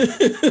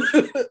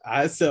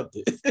 I accept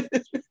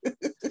it.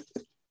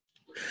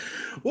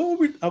 Well,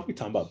 I'll be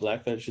talking about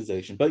black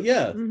fetishization. But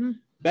yeah,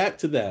 back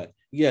to that.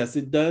 Yes,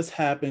 it does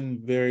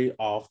happen very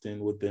often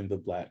within the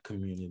black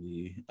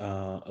community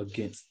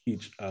against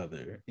each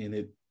other. And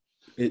it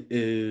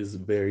is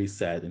very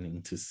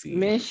saddening to see.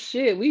 Man,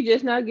 shit, we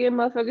just not getting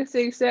motherfuckers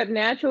to accept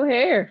natural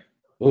hair.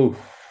 Oh,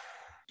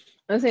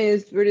 I'm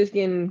saying we're just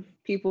getting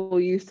people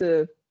used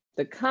to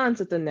the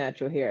concept of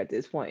natural hair at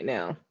this point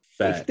now.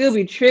 Facts. They still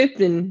be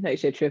tripping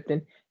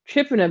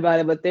about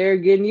it, but they're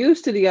getting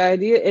used to the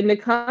idea and the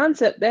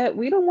concept that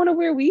we don't want to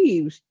wear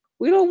weaves.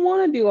 We don't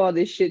want to do all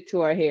this shit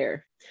to our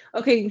hair.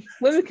 Okay,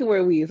 women can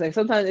wear weaves. Like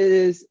sometimes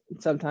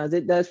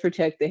it does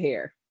protect the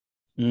hair.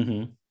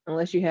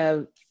 Unless you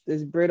have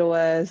this brittle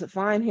ass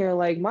fine hair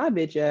like my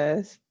bitch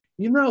ass.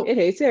 It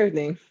hates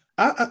everything.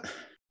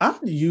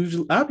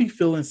 I'd be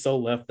feeling so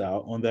left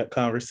out on that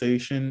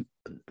conversation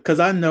because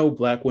I know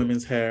black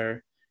women's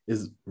hair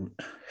is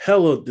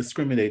hella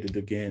discriminated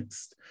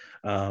against,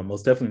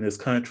 most definitely in this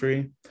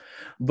country.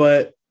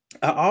 But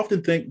I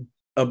often think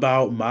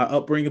about my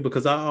upbringing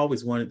because I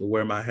always wanted to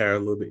wear my hair a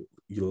little bit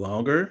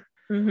longer.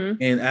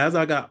 And as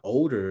I got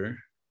older,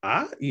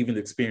 I even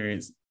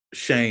experienced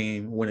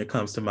shame when it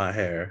comes to my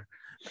hair.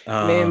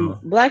 Man,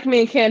 black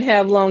men can't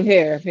have long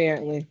hair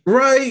apparently,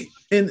 right?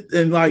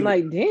 And like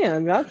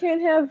damn, y'all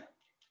can't have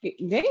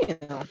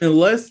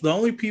unless the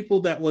only people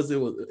that was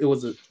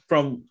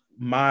from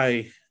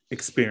my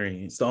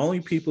experience, the only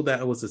people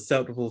that was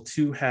acceptable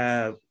to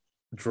have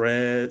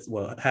dreads,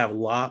 have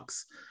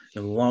locks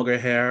and longer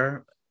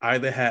hair,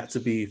 either had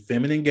to be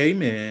feminine gay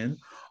men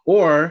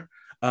or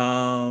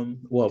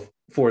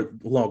for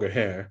longer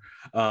hair,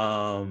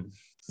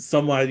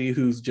 somebody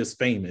who's just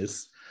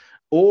famous,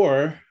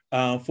 or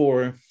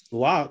for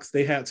locks,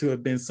 they had to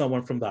have been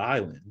someone from the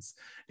islands.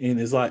 And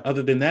it's like,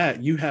 other than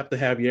that, you have to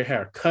have your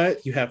hair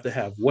cut, you have to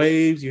have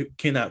waves, you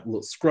cannot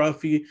look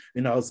scruffy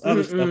and all this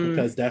other stuff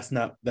because that's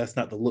not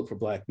the look for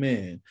black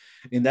men.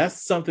 And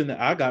that's something that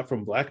I got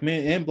from black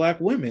men and black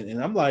women.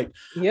 And I'm like,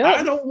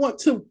 I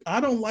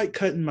don't like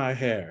cutting my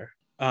hair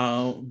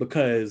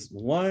because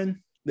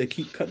one,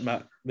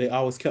 They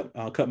always kept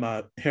cut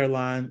my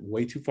hairline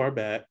way too far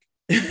back.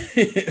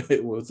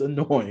 It was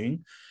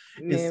annoying.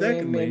 And Man,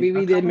 secondly, I we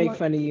did kind of make like,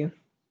 fun of you.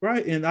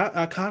 right, and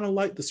I kind of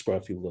like the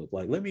scruffy look.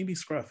 Like, let me be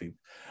scruffy.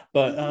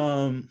 But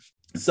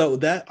so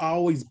that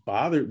always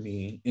bothered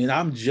me. And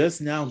I'm just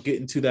now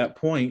getting to that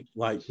point,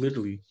 like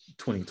literally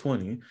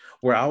 2020,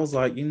 where I was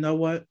like, you know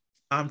what?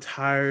 I'm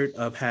tired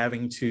of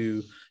having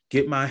to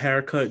get my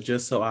hair cut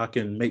just so I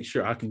can make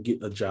sure I can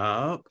get a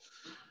job.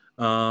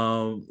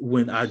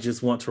 When I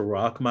just want to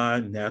rock my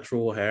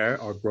natural hair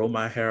or grow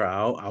my hair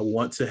out. I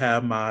want to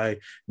have my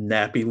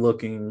nappy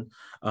looking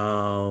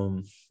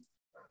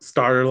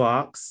starter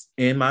locks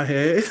in my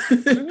head.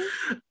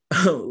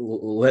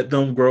 Let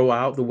them grow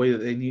out the way that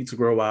they need to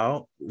grow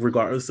out,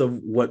 regardless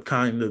of what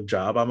kind of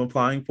job I'm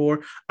applying for.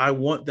 I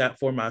want that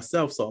for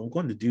myself, so I'm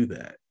going to do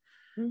that,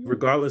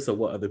 regardless of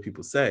what other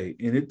people say.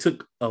 And it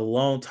took a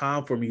long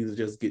time for me to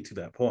just get to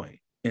that point.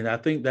 And I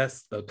think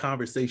that's a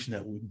conversation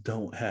that we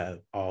don't have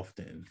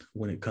often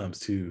when it comes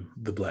to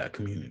the Black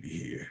community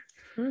here.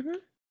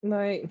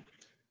 Like,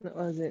 what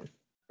was it?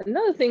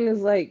 Another thing is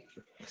like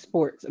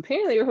sports.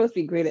 Apparently, you're supposed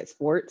to be great at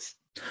sports.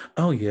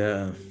 Oh,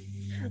 yeah.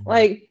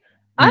 Like,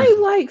 I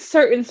like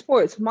certain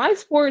sports. My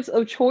sports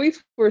of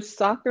choice were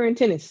soccer and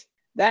tennis.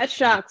 That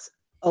shocks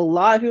a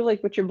lot of people.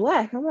 Like, but you're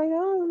Black. I'm like,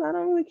 oh, I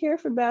don't really care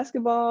for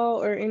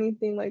basketball or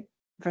anything. Like,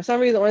 for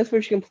some reason, the only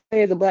sport you can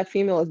play as a Black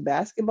female is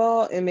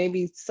basketball and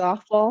maybe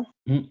softball.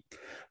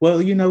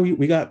 Well, you know,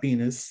 we got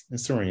Venus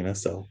and Serena,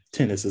 so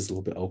tennis is a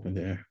little bit open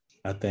there,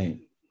 I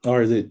think.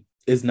 Or is it?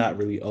 It's not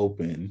really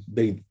open.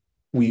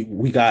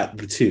 We got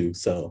the two,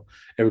 so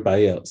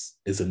everybody else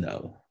is a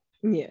no.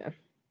 Yeah.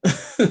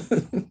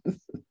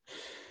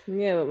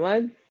 Yeah, but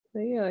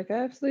like I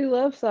absolutely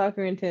love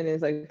soccer and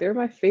tennis. Like, they're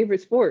my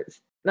favorite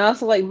sports. And I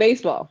also like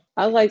baseball.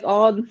 I like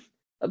all.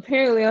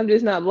 Apparently, I'm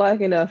just not Black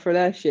enough for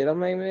that shit.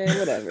 I'm like, man,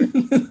 whatever.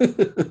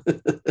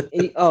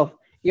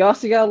 You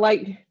also gotta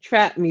like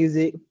trap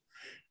music.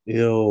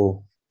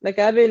 Ew. Like,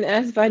 I've been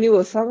asked if I knew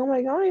a song. I'm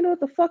like, I don't even know what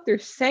the fuck they're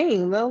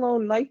saying, let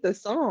alone like the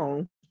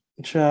song.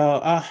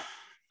 Child,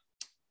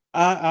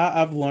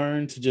 I've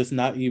learned to just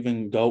not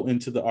even go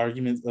into the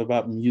arguments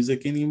about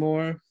music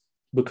anymore,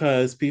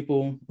 because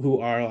people who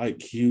are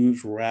like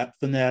huge rap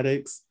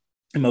fanatics,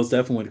 and most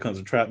definitely when it comes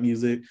to trap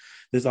music,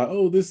 it's like,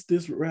 oh, this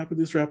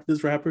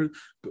rapper,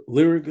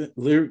 lyric,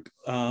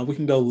 we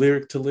can go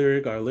lyric to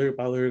lyric or lyric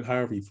by lyric,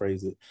 however you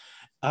phrase it.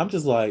 I'm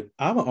just like,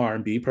 I'm an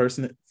R&B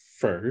person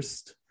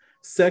first.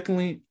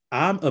 Secondly,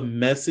 I'm a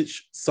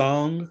message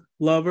song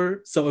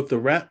lover. So if the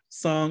rap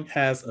song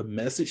has a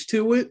message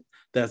to it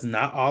that's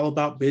not all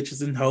about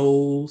bitches and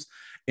hoes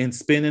and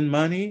spending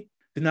money,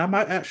 then I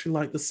might actually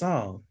like the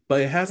song.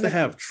 But it has to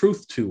have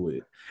truth to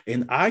it.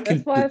 And I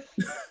can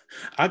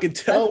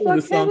tell when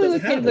the song doesn't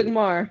have Kendrick it.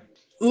 Lamar.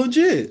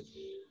 Legit.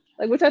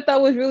 Like, which I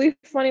thought was really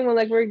funny when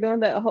like we're doing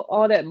that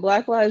all that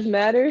Black Lives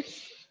Matter.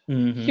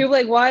 She was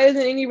like, why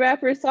isn't any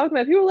rappers talking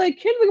about it? People were like,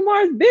 Kendrick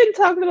Lamar's been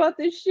talking about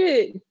this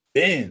shit.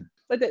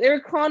 Like, they were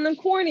calling them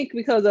corny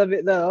because of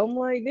it, though. I'm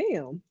like,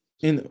 damn.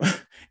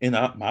 And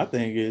my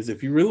thing is,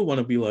 if you really want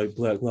to be like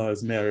Black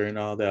Lives Matter and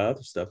all that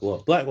other stuff,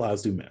 well, Black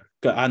lives do matter.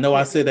 I know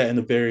I said that in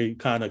a very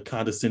kind of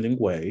condescending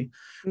way,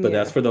 but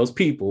that's for those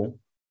people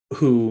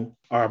who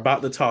are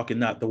about the talk and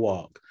not the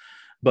walk.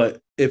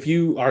 But if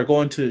you are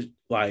going to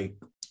like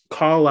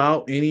call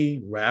out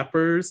any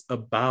rappers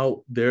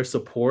about their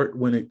support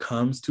when it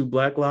comes to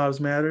Black Lives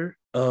Matter,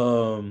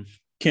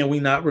 can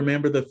we not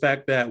remember the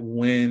fact that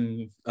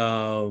when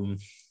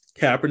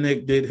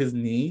Kaepernick did his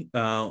knee,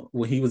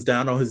 when he was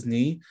down on his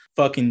knee,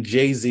 fucking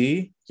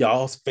Jay-Z,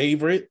 y'all's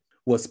favorite,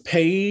 was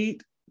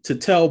paid to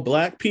tell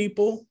Black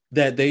people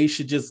that they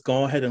should just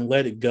go ahead and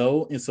let it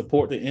go and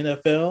support the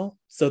NFL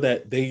so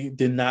that they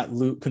did not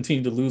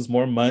continue to lose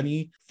more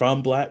money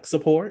from Black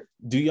support?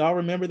 Do y'all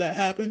remember that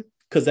happened?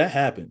 Because that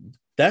happened.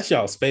 That's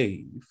y'all's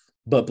fave.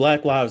 But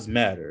Black Lives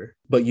Matter.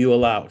 But you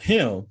allowed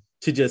him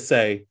to just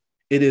say,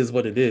 it is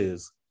what it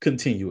is,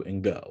 continue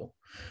and go.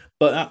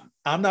 But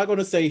I'm not going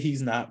to say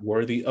he's not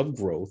worthy of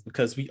growth,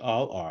 because we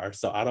all are.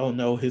 So I don't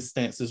know his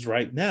stances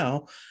right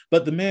now,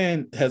 but the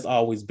man has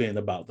always been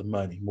about the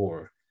money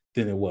more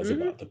than it was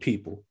about the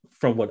people,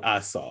 from what I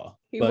saw.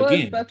 He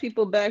was about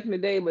people back in the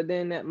day, but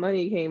then that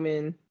money came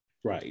in.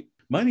 Right.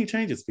 Money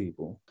changes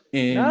people.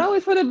 And not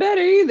always for the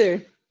better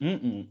either.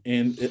 And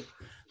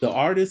the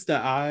artists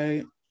that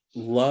I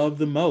love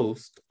the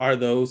most are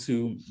those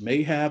who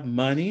may have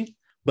money,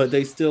 but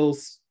they still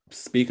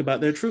speak about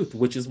their truth,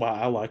 which is why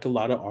I like a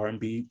lot of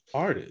R&B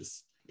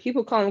artists.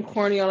 People call him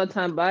corny all the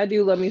time, but I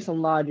do love me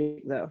some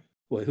Logic, though.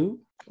 Wait, who?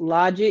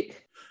 Logic.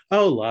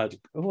 Oh, Logic.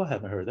 Oh, I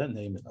haven't heard that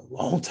name in a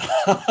long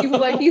time. People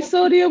like, he's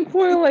so damn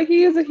corny. Like,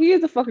 he is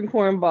a fucking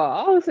cornball. I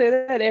always say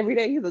that every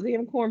day. He's a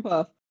damn corn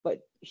puff.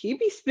 But he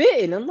be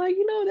spitting. I'm like,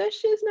 that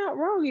shit's not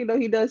wrong.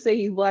 He does say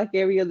he's Black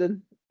every other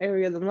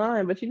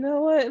line. But you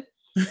know what?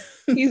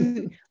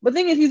 But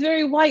thing is, he's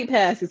very white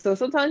passing. So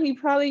sometimes he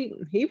probably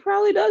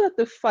does have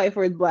to fight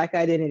for his Black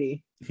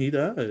identity. He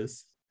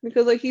does.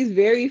 Because like he's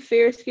very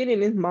fair skinned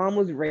and his mom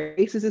was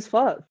racist as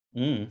fuck.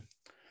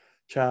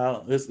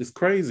 Child, it's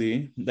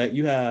crazy that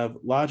you have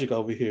Logic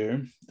over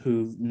here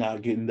who's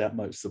not getting that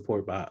much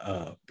support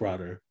by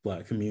broader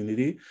Black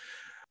community.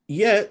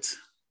 Yet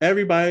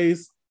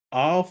everybody's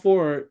all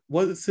for it.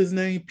 What's his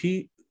name?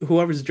 Pete,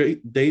 whoever's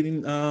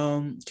dating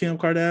Kim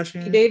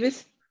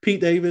Kardashian.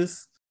 Pete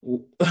Davis.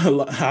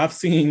 I've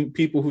seen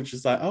people who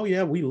just like, oh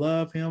yeah, we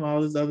love him,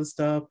 all this other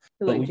stuff,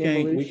 but we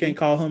can't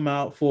call him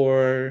out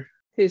for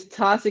his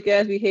toxic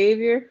ass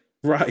behavior.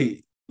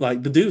 Right.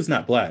 Like the dude's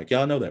not Black.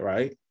 Y'all know that,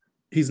 right?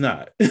 He's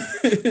not.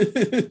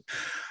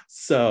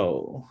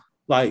 So,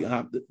 like,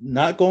 I'm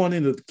not going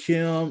into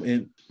Kim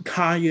and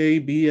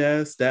Kanye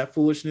BS, that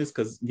foolishness,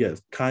 because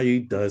yes,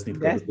 Kanye does need to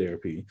go to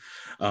therapy.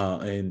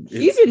 And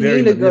he's been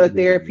needing to go to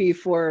therapy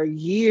for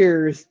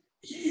years.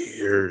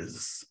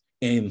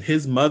 And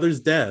his mother's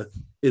death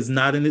is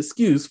not an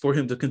excuse for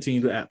him to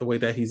continue to act the way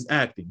that he's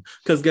acting.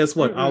 Because guess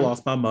what? I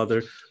lost my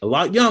mother a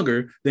lot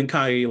younger than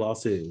Kanye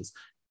lost his.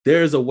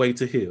 There's a way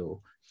to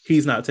heal.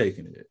 He's not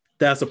taking it.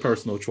 That's a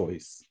personal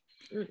choice.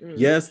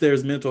 Yes,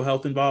 there's mental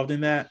health involved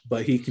in that,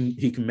 but he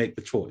can make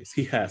the choice.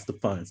 He has the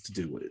funds to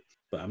do it.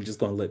 But I'm just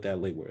gonna let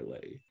that lay where it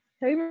lay.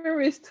 Hey,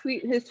 remember his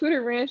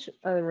Twitter rant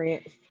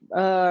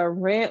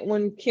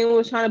when Kim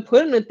was trying to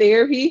put him to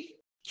therapy?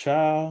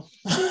 Child.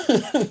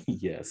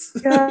 Yes.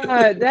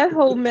 God, that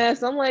whole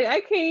mess. I'm like,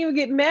 I can't even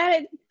get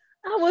mad at.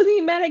 I wasn't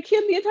even mad at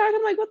Kim the entire time.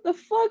 I'm like, what the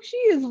fuck? She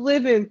is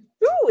living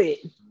through it.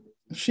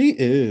 She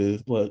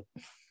is, but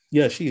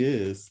yeah, she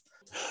is.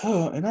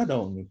 And I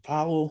don't even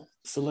follow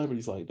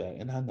celebrities like that,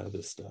 and I know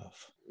this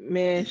stuff.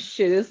 Man,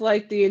 shit, it's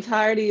like the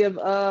entirety of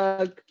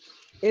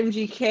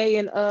MGK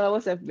and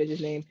what's that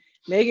bitch's name?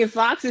 Megan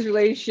Fox's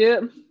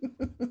relationship.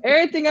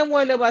 Everything I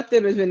want to know about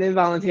them has been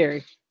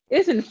involuntary.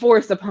 It's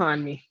enforced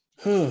upon me.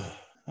 I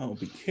don't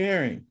be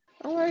caring.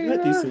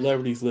 Let these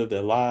celebrities live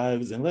their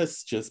lives, and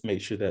let's just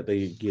make sure that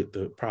they get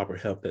the proper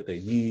help that they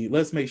need.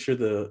 Let's make sure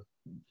the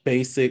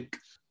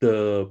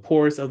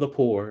poorest of the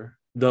poor,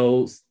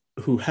 those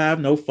who have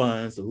no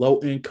funds, the low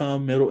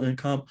income, middle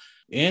income,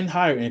 and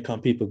higher income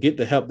people get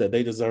the help that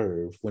they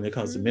deserve when it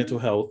comes to mental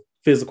health,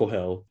 physical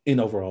health, and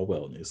overall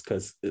wellness,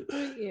 because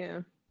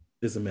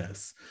it's a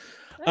mess.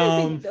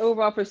 I think the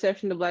overall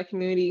perception of the Black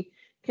community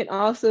can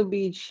also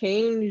be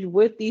changed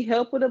with the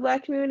help of the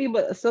Black community,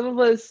 but some of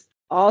us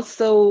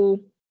also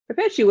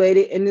perpetuate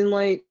it and then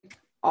like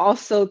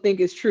also think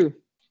it's true.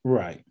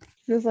 Right.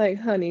 It's like,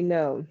 honey,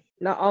 no,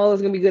 not all of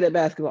us gonna be good at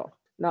basketball.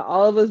 Not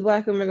all of us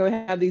Black women are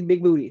gonna have these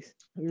big booties.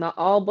 Not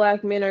all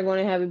Black men are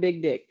going to have a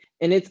big dick,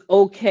 and it's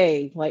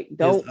okay. Like,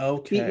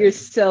 don't beat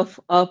yourself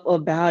up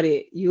about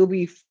it. You'll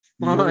be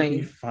fine.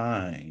 You'll be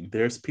fine.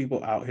 There's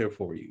people out here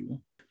for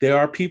you. There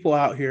are people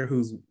out here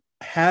who's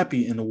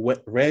happy and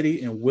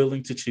ready and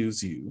willing to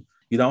choose you.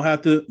 You don't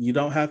have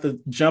to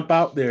jump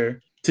out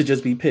there to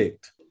just be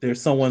picked. There's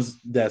someone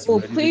that's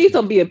ready. Please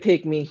don't be a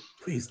pick me.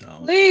 Please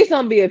don't. Please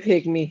don't be a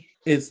pick me.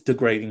 It's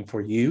degrading for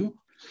you,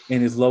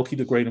 and it's low-key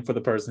degrading for the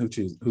person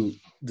who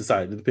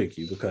decided to pick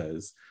you,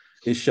 because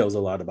it shows a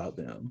lot about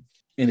them.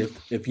 And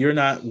if you're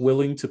not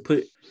willing to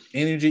put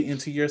energy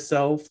into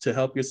yourself to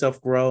help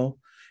yourself grow,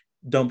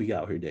 don't be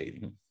out here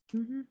dating.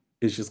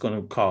 It's just going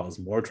to cause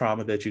more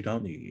trauma that you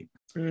don't need.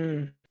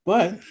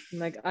 But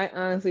like, I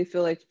honestly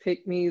feel like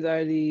pick-me's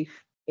are the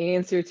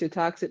answer to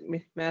toxic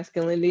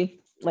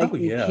masculinity. Like,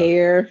 you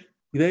care.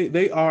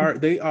 They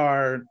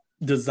are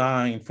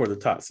designed for the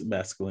toxic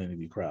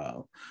masculinity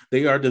crowd.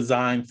 They are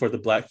designed for the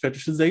Black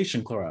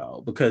fetishization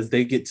crowd, because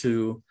they get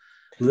to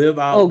live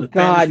out the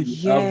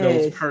fantasy of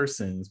those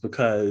persons,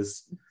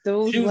 because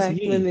those Black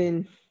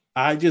women.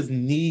 I'm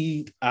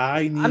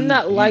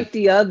not like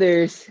the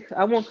others.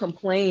 I won't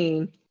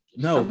complain.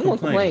 No, I'm gonna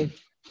complain.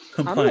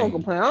 I'm gonna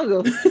complain. I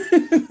don't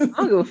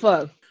give a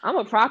fuck. I'm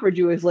a proper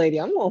Jewish lady.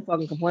 I'm gonna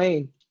fucking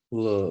complain.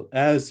 Look,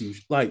 as you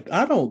like,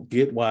 I don't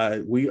get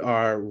why we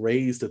are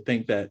raised to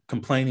think that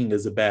complaining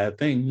is a bad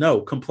thing. No,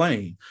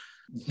 complain.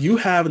 You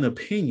have an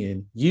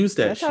opinion. Use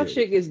that. That's how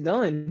shit gets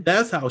done.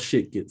 That's how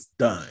shit gets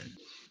done.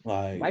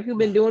 Like, white people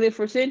been doing it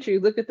for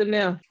centuries. Look at them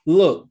now.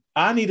 Look,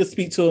 I need to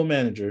speak to a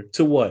manager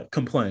to what?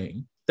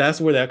 Complain. That's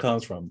where that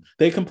comes from.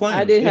 They complain.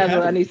 I did have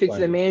a I need to fix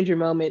the manager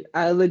moment.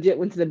 I legit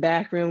went to the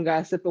back room,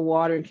 got a sip of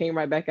water, and came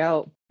right back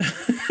out.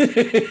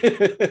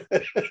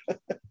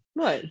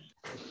 What?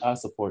 I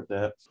support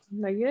that.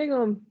 Like, you ain't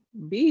gonna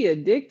be a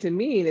dick to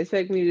me and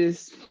expect me to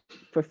just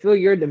fulfill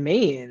your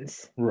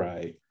demands.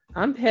 Right.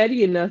 I'm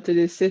petty enough to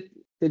just sit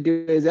to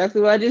do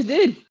exactly what I just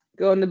did.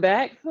 Go in the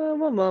back.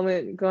 One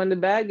moment. Go in the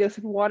back, get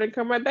some water, and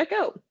come right back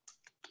out.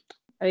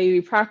 I need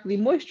to be properly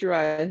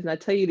moisturized, and I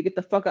tell you to get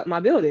the fuck out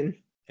my building.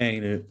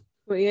 Ain't it?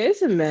 But yeah,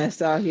 it's a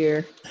mess out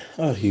here.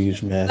 A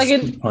huge mess. Like,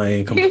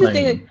 complain. Here's the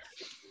thing.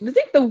 I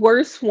think the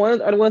worst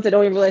ones are the ones that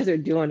don't even realize they're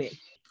doing it.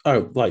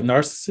 Oh, like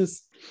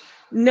narcissists?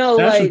 No,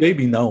 that's like what they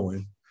be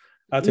knowing.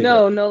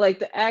 No, like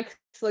the acts,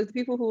 like the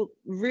people who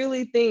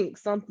really think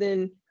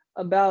something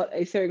about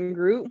a certain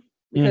group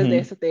because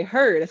that's what they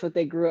heard. That's what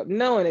they grew up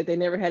knowing, that they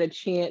never had a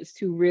chance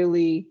to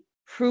really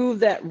prove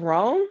that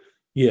wrong.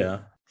 Yeah.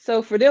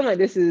 So for them, like,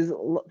 this is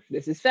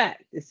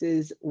fact. This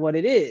is what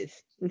it is.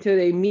 Until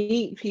they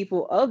meet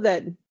people of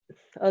that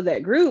of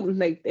that group,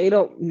 like they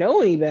don't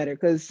know any better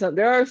because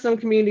there are some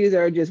communities that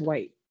are just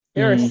white.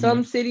 There are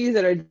some cities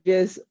that are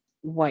just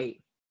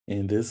white.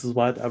 And this is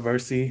why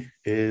diversity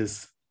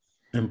is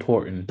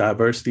important.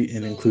 Diversity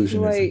and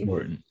inclusion is Like,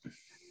 important.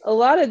 a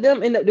lot of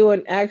them end up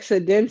doing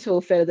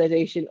accidental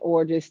fetishization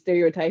or just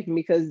stereotyping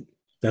because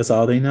that's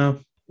all they know.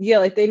 Yeah,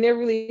 like they never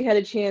really had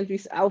a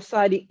chance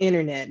outside the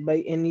internet, but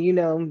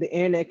the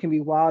internet can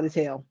be wild as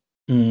hell.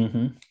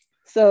 Mm-hmm.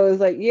 So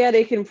it's like, yeah,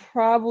 they can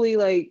probably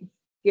like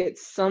get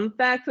some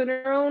facts on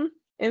their own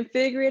and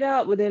figure it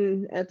out, but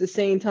then at the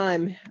same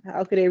time,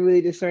 how could they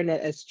really discern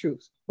that as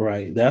truth?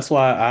 Right. That's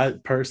why I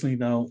personally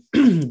don't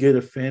get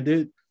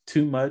offended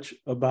too much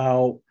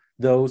about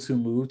those who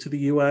move to the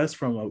US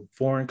from a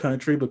foreign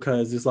country,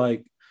 because it's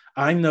like,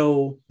 I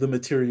know the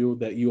material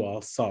that you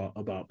all saw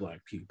about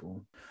Black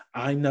people.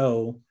 I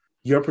know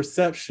your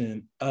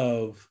perception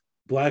of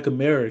Black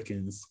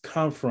Americans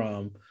come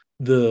from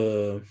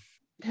the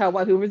how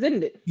white people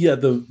presented it. Yeah,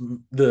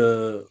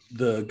 the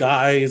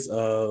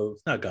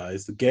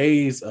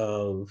gaze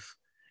of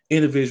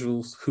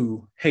individuals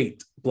who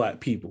hate Black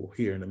people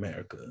here in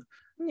America.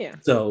 Yeah.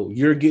 So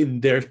you're getting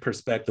their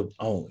perspective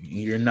only.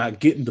 You're not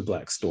getting the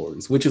Black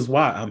stories, which is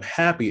why I'm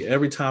happy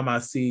every time I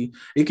see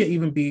it. Can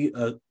even be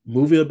a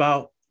movie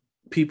about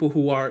people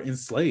who are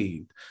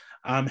enslaved.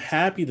 I'm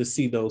happy to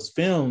see those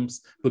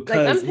films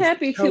because I'm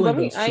happy too.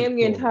 But I am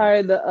getting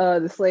tired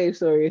of the slave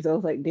stories. I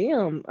was like,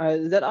 damn,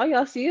 is that all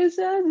y'all see us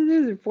as?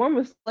 This is a form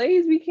of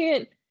slaves. We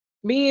can't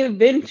be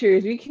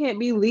inventors. We can't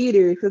be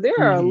leaders, because there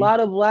are a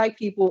lot of Black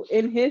people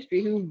in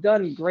history who've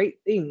done great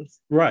things.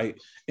 Right.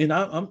 And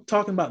I'm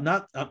talking about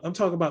I'm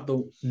talking about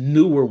the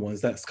newer ones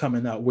that's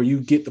coming out, where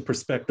you get the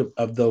perspective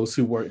of those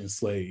who were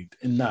enslaved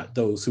and not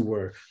those who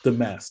were the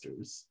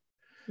masters.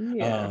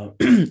 Yeah.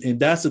 And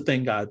that's the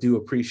thing I do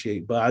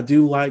appreciate. But I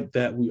do like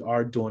that we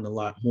are doing a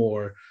lot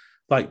more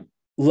like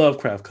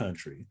Lovecraft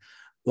Country,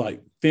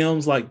 like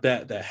films like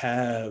that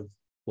have,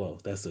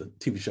 well, that's a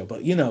TV show,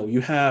 but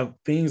you have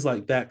things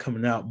like that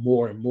coming out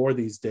more and more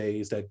these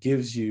days that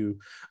gives you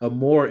a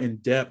more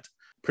in-depth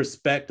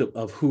perspective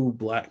of who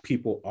Black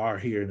people are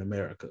here in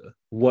America,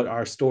 what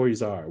our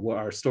stories are, what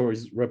our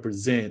stories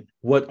represent,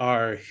 what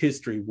our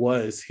history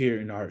was here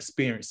in our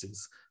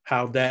experiences,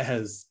 how that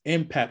has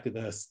impacted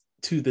us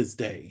to this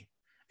day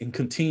and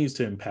continues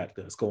to impact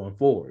us going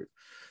forward.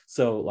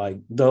 So like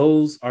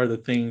those are the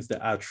things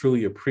that I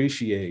truly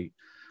appreciate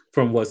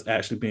from what's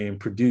actually being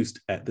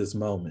produced at this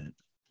moment.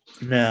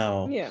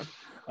 Now,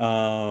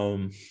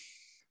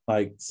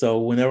 like, so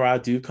whenever I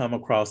do come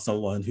across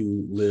someone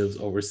who lives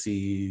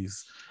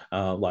overseas,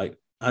 like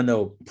I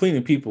know plenty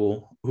of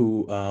people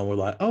who were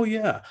like, oh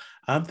yeah,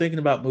 I'm thinking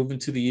about moving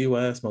to the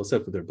US, most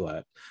except for they're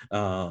Black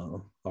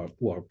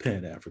or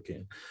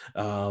Pan-African.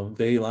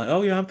 They like,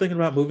 oh yeah, I'm thinking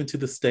about moving to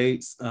the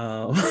States.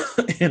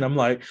 And I'm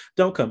like,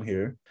 don't come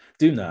here.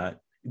 Do not.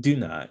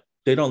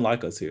 They don't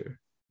like us here.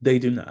 They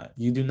do not.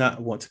 You do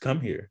not want to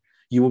come here.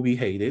 You will be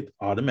hated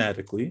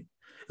automatically.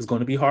 It's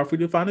going to be hard for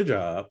you to find a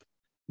job.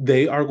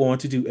 They are going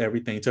to do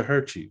everything to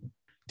hurt you.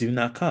 Do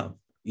not come.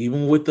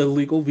 Even with the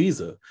legal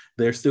visa,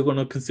 they're still going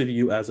to consider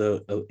you as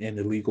an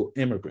illegal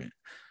immigrant.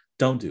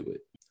 Don't do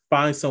it.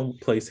 Find some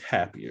place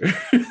happier.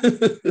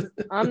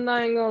 I'm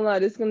not even gonna lie.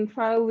 This can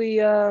probably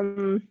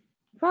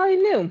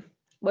new,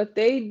 but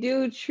they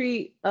do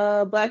treat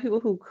Black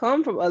people who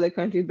come from other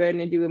countries better than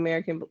they do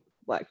American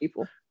Black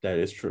people. That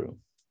is true.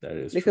 That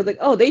is because true. Like,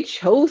 oh, they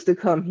chose to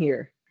come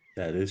here.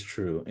 That is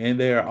true, and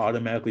they are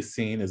automatically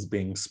seen as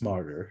being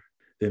smarter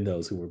than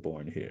those who were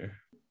born here,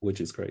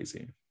 which is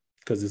crazy.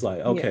 Because it's like,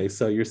 okay,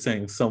 so you're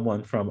saying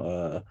someone from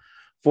a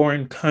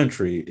foreign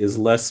country is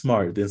less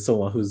smart than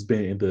someone who's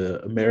been in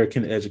the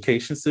American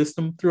education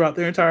system throughout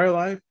their entire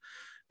life?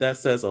 That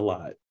says a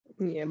lot.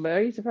 Yeah, but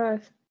are you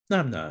surprised? No,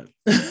 I'm not.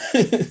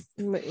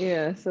 But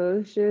yeah,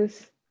 so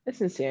it's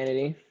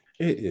insanity.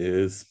 It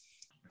is.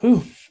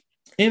 Whew.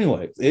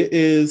 Anyway, it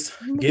is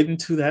getting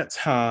to that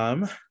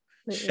time.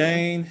 Yeah.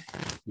 Shane,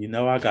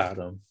 I got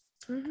them.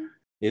 Mm-hmm.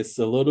 It's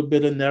a little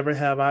bit of never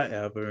have I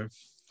ever.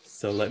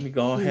 So let me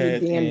go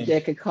ahead and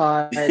deck of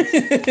cards.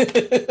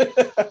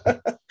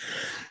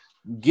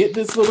 Get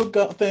this little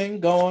thing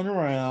going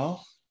around.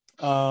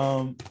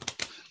 I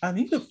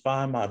need to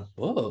find my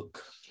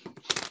book.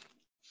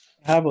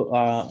 I have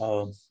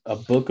a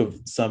book of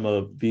some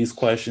of these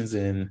questions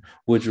in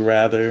Would You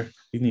Rather.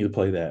 You need to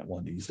play that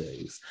one these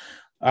days.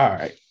 All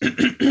right.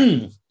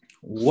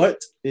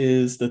 What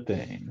is the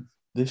thing?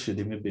 This should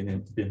even been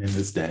in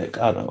this deck.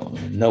 I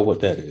don't know what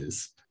that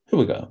is. Here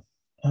we go.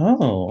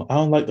 Oh, I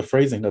don't like the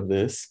phrasing of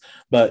this,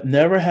 but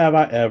never have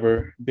I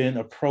ever been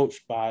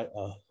approached by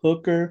a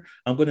hooker.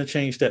 I'm going to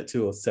change that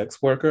to a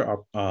sex worker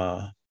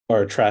or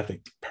a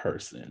trafficked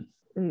person.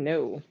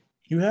 No.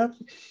 You have?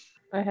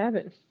 I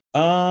haven't.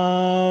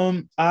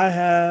 I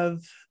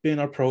have been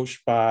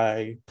approached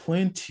by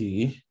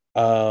plenty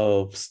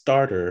of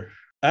starter.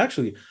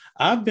 Actually,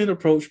 I've been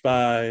approached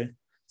by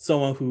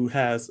someone who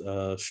has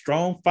a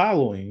strong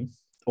following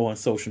on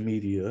social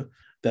media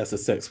that's a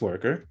sex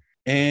worker,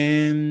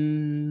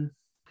 and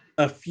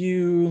a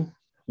few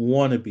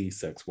wannabe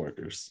sex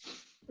workers.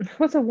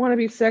 What's a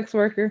wannabe sex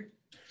worker?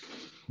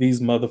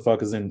 These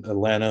motherfuckers in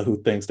Atlanta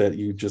who thinks that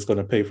you're just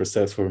gonna pay for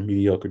sex for a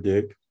mediocre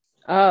dick.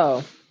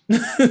 Oh,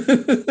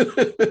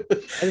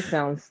 that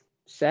sounds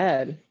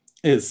sad.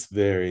 It's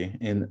very,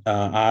 and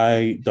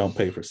I don't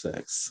pay for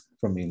sex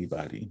from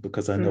anybody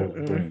because I know what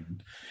I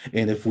bring.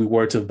 And if we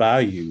were to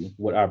value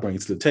what I bring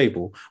to the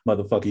table,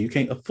 motherfucker, you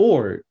can't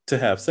afford to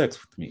have sex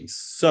with me.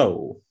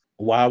 So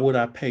why would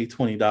I pay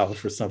 $20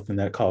 for something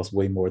that costs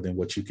way more than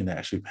what you can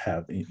actually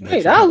have?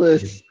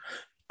 $20?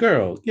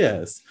 Girl,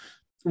 yes.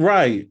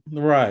 Right.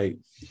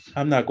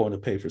 I'm not going to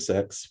pay for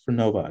sex for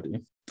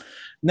nobody.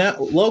 Now,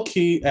 low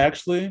key,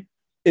 actually,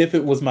 if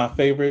it was my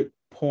favorite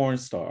porn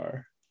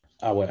star,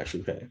 I would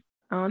actually pay.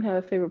 I don't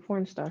have a favorite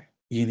porn star.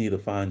 You need to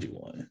find you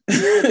one.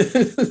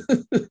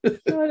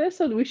 Well, that's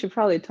something we should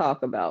probably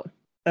talk about.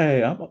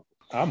 Hey, I'm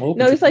open.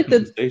 No, it's like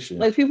conversation.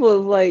 like people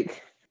have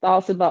like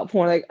thoughts about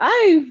porn. Like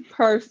I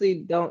personally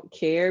don't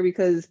care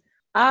because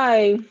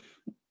I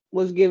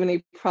was given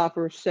a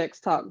proper sex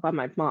talk by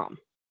my mom.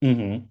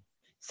 Mm-hmm.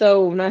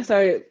 So when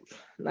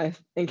I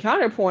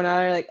encountered porn,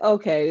 I was like,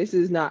 okay, this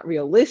is not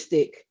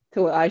realistic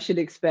to what I should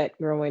expect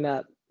growing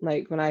up.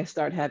 Like when I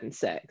start having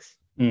sex.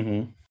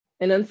 Mm-hmm.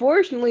 And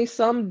unfortunately,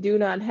 some do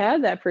not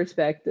have that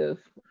perspective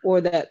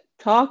or that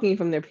talking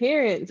from their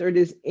parents or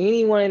just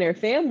anyone in their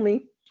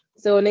family.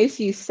 So when they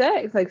see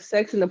sex, like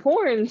sex in the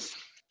porns,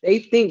 they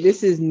think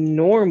this is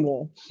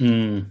normal.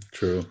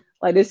 True.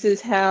 Like this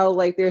is how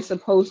like they're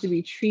supposed to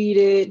be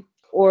treated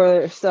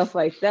or stuff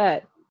like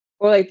that.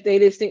 Or like they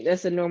just think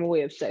that's a normal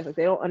way of sex. Like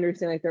they don't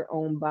understand like their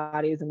own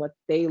bodies and what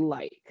they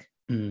like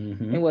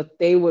and what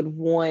they would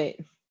want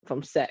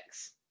from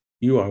sex.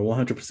 You are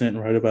 100%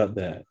 right about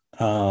that.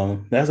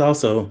 That's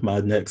also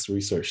my next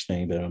research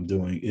thing that I'm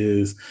doing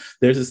is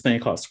there's this thing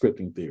called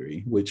scripting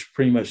theory, which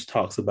pretty much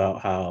talks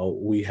about how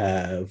we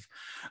have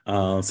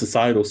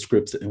societal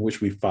scripts in which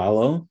we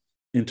follow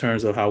in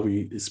terms of how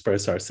we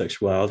express our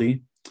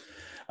sexuality.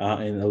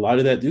 And a lot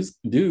of that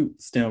do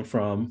stem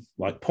from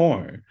like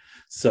porn.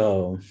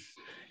 So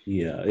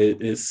yeah,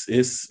 it's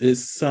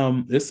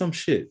some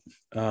shit.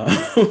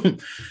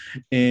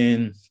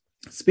 And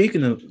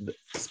speaking of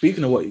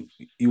what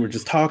you were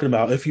just talking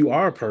about, if you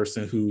are a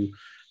person who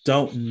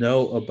don't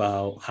know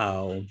about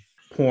how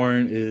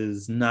porn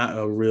is not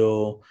a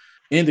real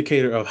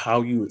indicator of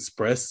how you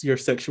express your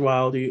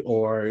sexuality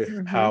or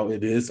how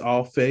it is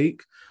all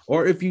fake,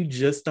 or if you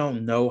just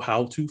don't know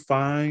how to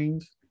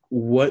find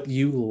what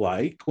you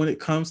like when it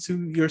comes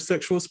to your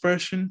sexual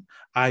expression,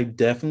 I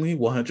definitely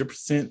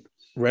 100%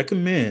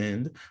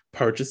 recommend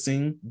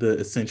purchasing the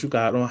Essential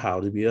Guide on How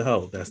to Be a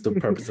Hoe. That's the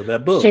purpose of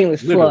that book.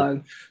 Shameless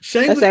plug.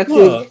 Shameless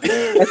plug.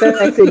 That's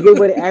actually a good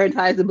way to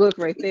advertise the book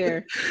right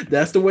there.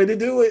 That's the way to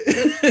do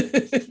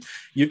it.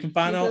 You can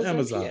find it on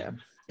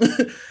Amazon.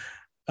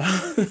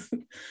 Yeah.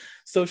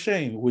 So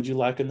Shane, would you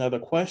like another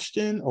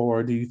question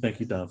or do you think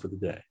you're done for the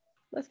day?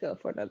 Let's go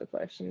for another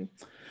question.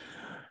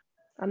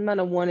 I'm not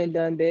a one and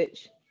done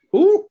bitch.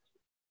 Ooh,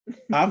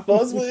 I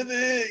fuss with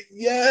it.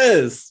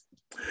 Yes.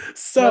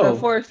 So but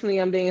unfortunately,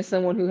 I'm dating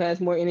someone who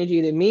has more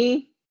energy than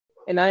me,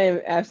 and I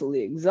am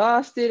absolutely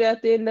exhausted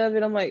at the end of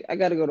it. I'm like, I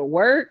gotta go to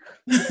work.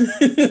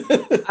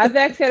 I've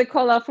actually had to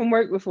call out from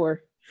work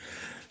before.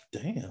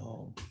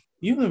 Damn.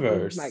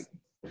 Universe. Like,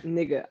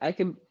 nigga, I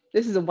can.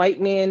 This is a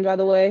white man, by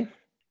the way.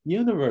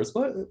 Universe,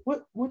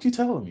 what you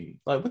telling me?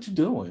 Like, what you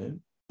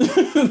doing?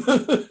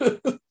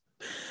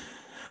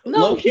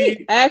 No,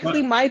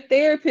 actually, my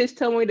therapist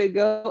told me to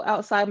go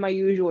outside my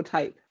usual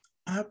type.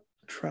 I've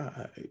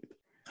tried.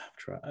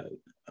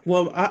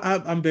 Well,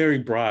 I'm very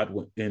broad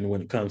when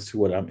it comes to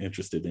what I'm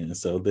interested in,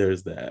 so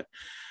there's that.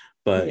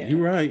 But yeah.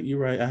 You're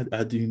right.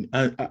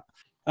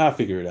 I'll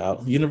figure it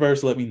out.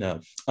 Universe, let me know.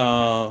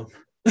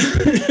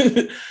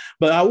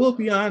 But I will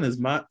be honest.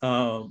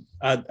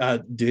 I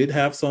did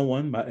have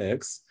someone, my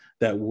ex,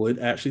 that would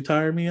actually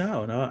tire me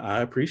out, and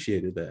I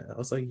appreciated that. I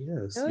was like,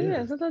 yes.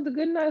 Yeah. Sometimes a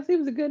good night's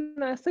sleep is a good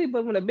night's sleep,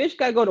 but when a bitch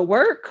gotta go to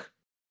work,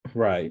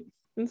 right?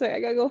 It's like I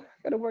gotta go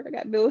work. I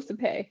got bills to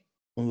pay.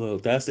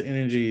 Look, that's the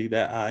energy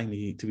that I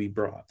need to be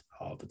brought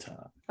all the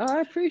time. Oh,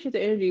 I appreciate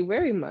the energy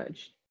very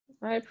much.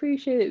 I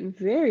appreciate it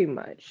very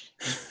much.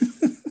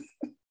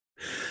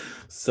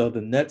 So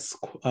the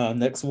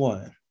next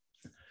one.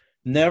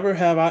 Never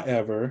have I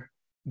ever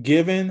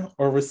given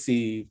or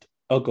received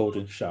a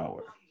golden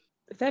shower.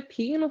 Is that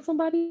peeing on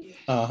somebody?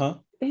 Uh-huh.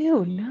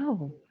 Ew,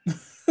 no.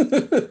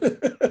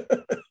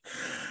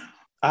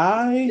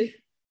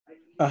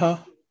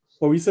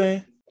 What were you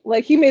saying?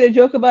 Like he made a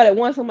joke about it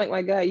once. I'm like,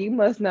 my God, you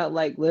must not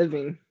like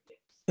living.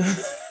 Like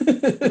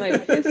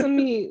pissing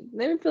me.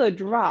 Let me feel a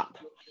drop.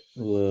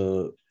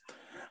 Look,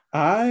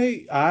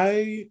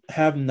 I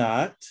have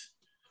not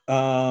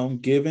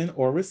given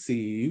or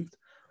received.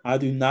 I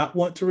do not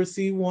want to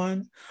receive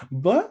one,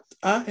 but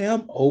I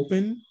am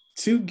open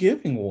to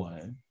giving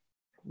one.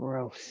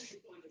 Gross.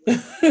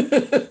 Because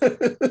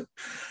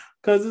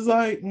it's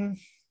like,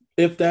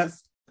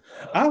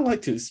 I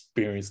like to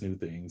experience new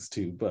things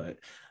too, but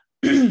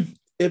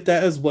if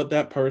that is what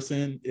that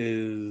person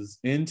is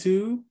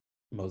into,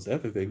 most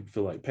definitely they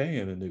feel like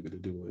paying a nigga to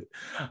do it.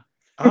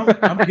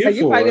 I'm here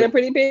You're for probably it. getting a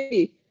pretty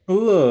penny.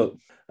 Look,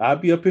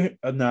 I'd be up here.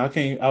 No, I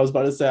can't. I was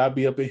about to say I'd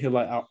be up in here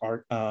like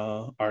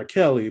R.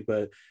 Kelly,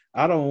 but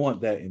I don't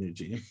want that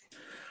energy.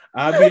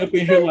 I'd be up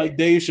in here like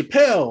Dave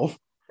Chappelle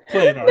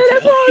playing No, R.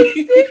 that's what I was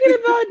Kelly. thinking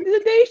about,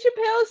 the Dave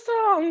Chappelle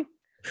song.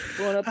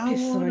 Wanna I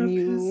piss wanna on piss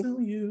you.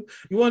 on you.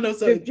 You want to know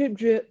Drip, something?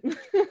 drip,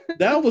 drip.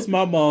 That was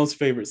my mom's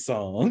favorite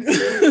song.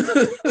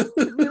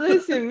 But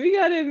listen, we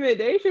gotta admit,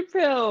 Dave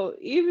Chappelle,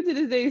 even to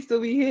this day,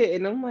 still be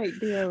hitting. I'm like,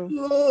 damn.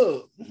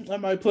 Look, I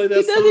might play He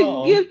that doesn't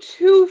song. give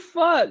two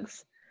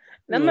fucks.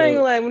 And I'm not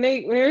even Look, like, when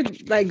they're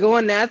like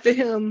going after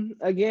him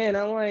again,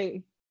 I'm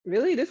like,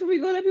 really? This what we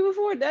going at people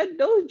for? That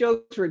those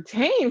jokes were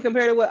tame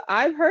compared to what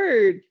I've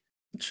heard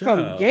from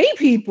child. gay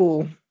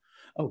people.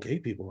 Oh, gay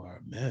people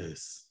are a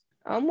mess.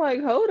 I'm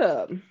like, hold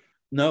up.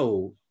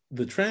 No,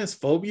 the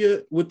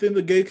transphobia within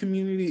the gay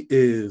community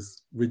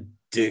is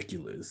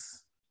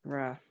ridiculous.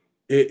 Bruh.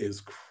 It is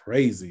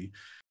crazy.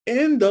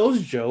 And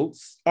those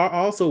jokes are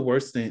also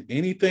worse than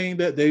anything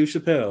that Dave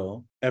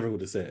Chappelle ever would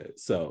have said.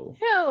 So,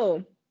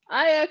 Hell,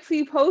 I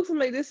actually posted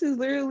like this is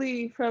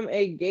literally from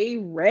a gay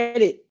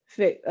Reddit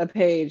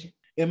page.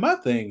 and my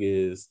thing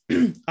is,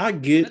 I I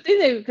get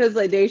think that because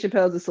like Dave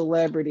Chappelle's a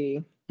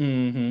celebrity.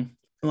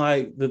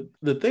 like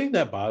the thing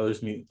that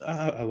bothers me.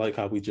 I like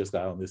how we just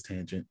got on this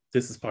tangent.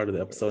 This is part of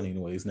the episode,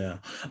 anyways. Now,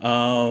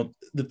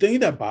 the thing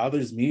that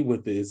bothers me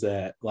with it is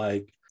that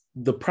like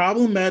the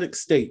problematic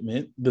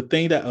statement, the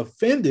thing that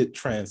offended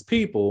trans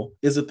people,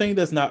 is a thing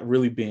that's not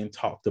really being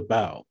talked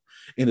about.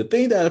 And the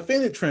thing that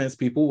offended trans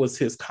people was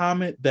his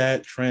comment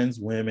that trans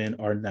women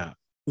are not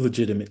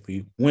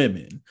legitimately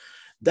women.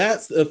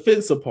 That's the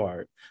offensive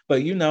part.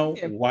 But you know,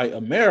 white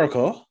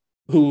America,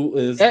 who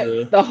is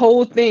the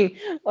whole thing,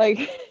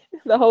 like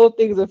the whole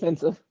thing's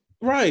offensive.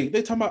 right.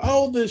 They talking about,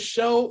 oh, this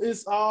show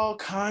is all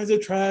kinds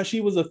of trash.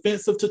 He was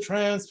offensive to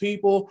trans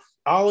people.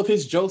 All of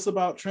his jokes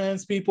about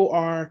trans people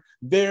are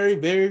very,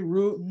 very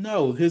rude.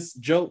 No, his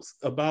jokes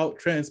about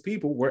trans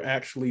people were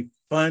actually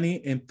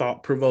funny and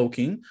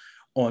thought-provoking.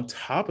 On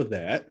top of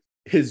that,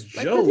 his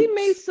Like, jokes. he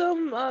made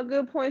some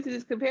good points in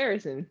this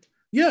comparison.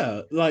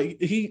 Yeah,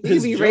 like You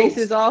his could be jokes,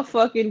 racist all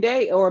fucking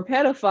day or a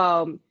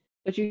pedophile,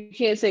 but you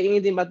can't say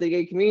anything about the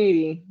gay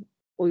community,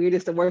 or you're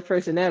just the worst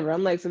person ever.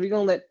 I'm like, so we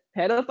gonna let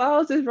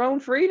pedophiles just roam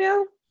free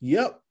now?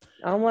 Yep.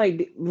 I'm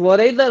like, well,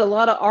 they let a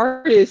lot of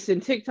artists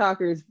and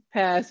TikTokers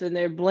pass, and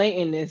their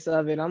blatantness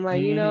of it. I'm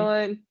like, you know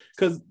what?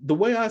 Because the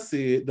way I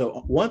see it, the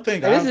one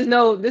thing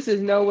this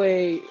is no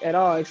way at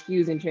all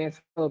excusing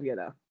transphobia,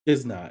 though.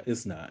 It's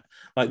not.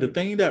 Like the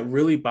thing that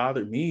really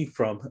bothered me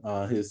from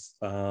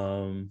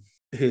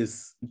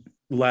his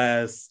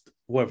last,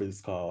 whatever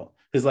it's called,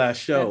 his last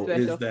show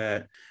is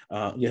that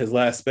his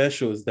last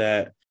special is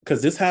that,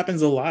 because this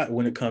happens a lot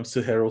when it comes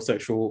to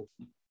heterosexual,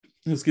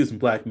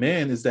 Black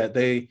men, is that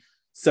they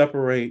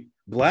separate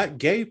Black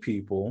gay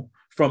people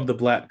from the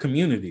Black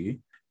community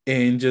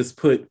and just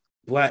put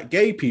Black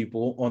gay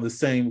people on the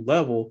same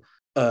level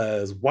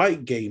as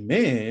white gay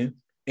men.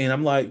 And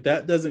I'm like,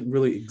 that doesn't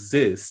really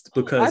exist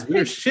because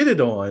we're shitted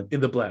on in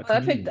the Black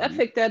community. I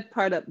picked that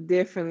part up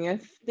differently. I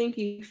think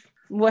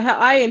how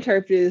I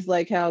interpret it is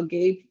like how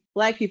gay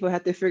Black people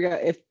have to figure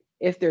out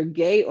if they're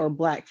gay or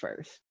Black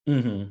first,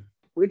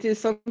 which is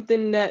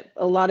something that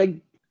a lot of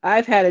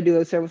I've had to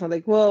do at several times.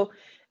 Like, well,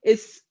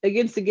 it's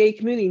against the gay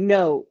community.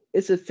 No,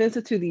 it's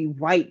offensive to the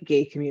white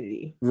gay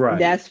community. Right.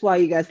 That's why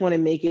you guys want to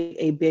make it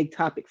a big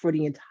topic for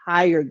the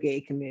entire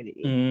gay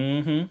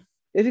community.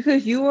 It's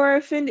because you are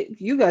offended.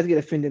 You guys get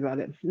offended about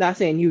it. Not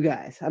saying you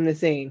guys. I'm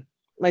just saying,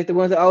 like, the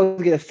ones that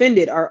always get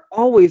offended are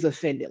always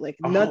offended. Like,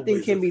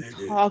 nothing can be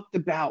talked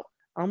about.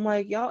 I'm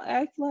like, y'all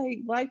act like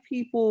Black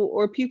people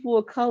or people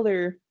of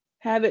color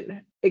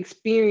haven't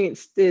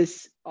experienced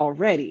this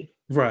already.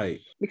 Right.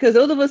 Because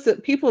those of us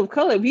that people of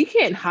color, we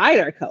can't hide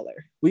our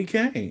color. We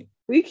can't.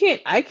 We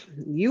can't.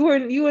 You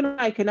and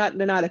I cannot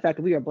deny the fact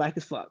that we are Black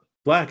as fuck.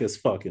 Black as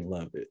fucking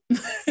love it.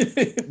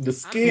 The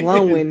skin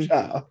glowing.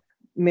 Child.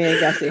 Man,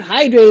 gotta stay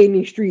hydrated in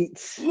these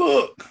streets.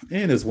 Look,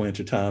 and it's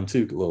winter time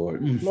too,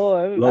 Lord.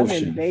 Lord, lotion.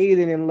 I've been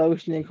bathing in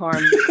lotion and karma.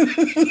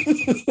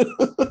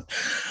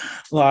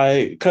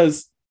 Like,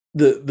 because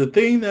the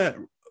thing that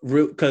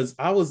because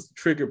I was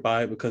triggered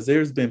by it because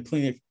there's been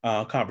plenty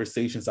of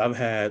conversations I've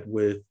had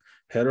with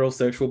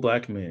heterosexual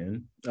Black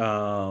men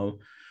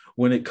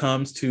when it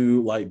comes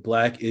to like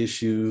Black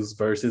issues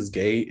versus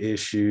gay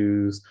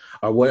issues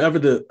or whatever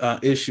the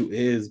issue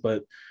is.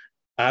 But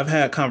I've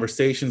had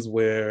conversations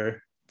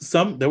where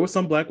there were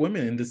some Black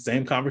women in the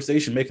same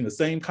conversation making the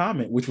same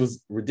comment, which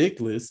was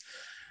ridiculous.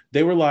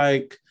 They were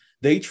like,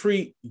 they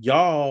treat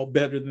y'all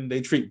better than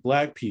they treat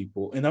Black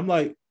people. And I'm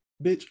like,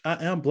 bitch,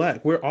 I am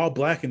Black. We're all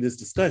Black in this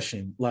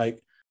discussion.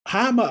 Like,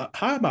 how am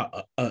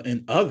I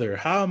an other?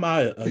 How am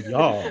I a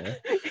y'all?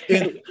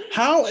 And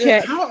how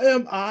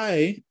am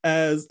I,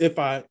 as if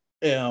I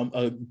am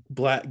a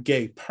Black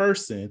gay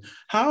person,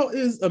 how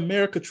is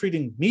America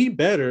treating me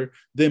better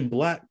than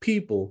Black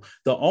people?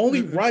 The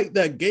only right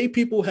that gay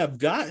people have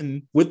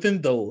gotten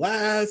within the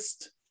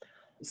last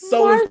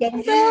so and some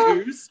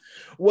years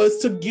was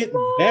to get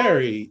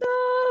married.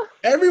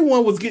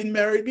 Everyone was getting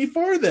married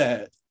before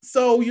that.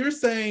 So you're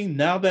saying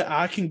now that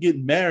I can get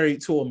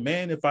married to a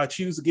man, if I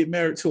choose to get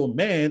married to a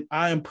man,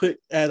 I am put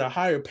at a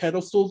higher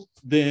pedestal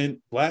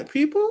than black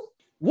people?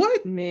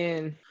 What?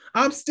 Man,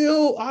 I can I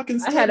still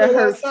had a go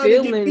hurt outside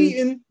and get feelings.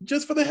 beaten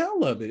just for the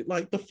hell of it.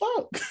 Like the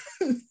fuck?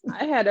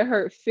 I had to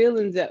hurt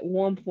feelings at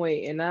one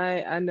point, and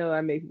I know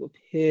I made people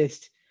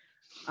pissed.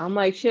 I'm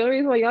like, shit, the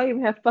reason why y'all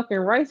even have fucking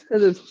rights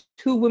because it's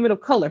two women of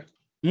color,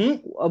 Hmm?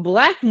 a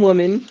black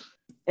woman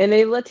and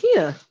a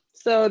Latina.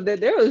 So that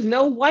there was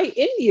no white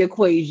in the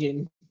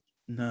equation.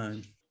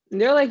 None.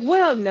 And they're like,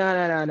 well, no.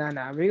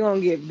 We're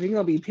gonna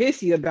be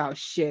pissy about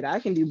shit. I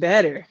can do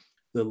better.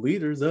 The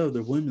leaders of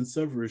the women's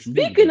suffrage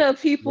Speaking movement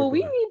of people, were we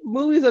black. need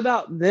movies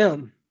about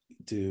them.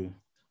 Dude.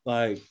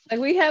 Like,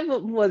 Like we have,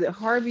 was it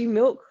Harvey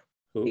Milk?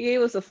 who? He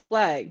gave us a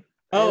flag.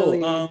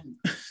 Oh,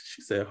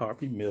 she said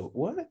Harvey Milk.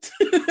 What?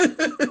 Man,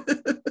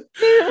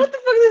 what the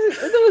fuck is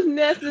this? It was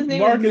Ness. His name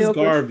Marcus is Milk.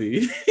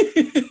 Garvey.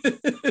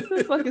 What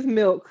the fuck is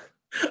Milk?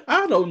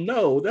 I don't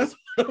know. That's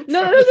what I'm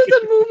No, trying this to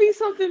is a movie,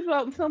 something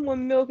about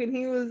someone milk, and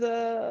he was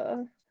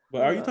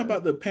But are you talking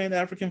about the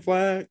Pan-African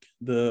flag,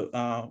 the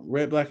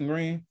red, black, and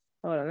green?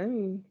 Hold on, let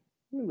me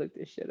look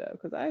this shit up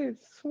because I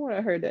swore I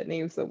heard that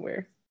name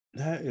somewhere.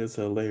 That is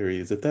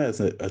hilarious. If that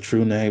is a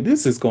true name,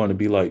 this is going to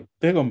be like,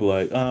 they're going to be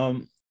like,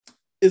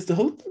 is the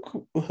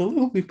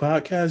Hoopy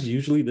podcast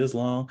usually this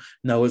long?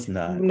 No, it's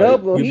not.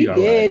 Nope, well, you'll he be all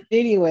did right.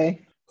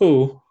 anyway.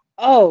 Who?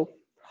 Oh,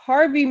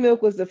 Harvey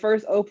Milk was the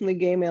first openly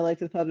gay man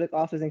elected to public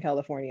office in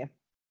California.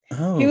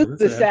 Oh, He was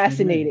that's an actual name.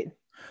 assassinated.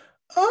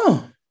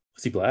 Oh,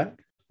 was he black?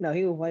 No,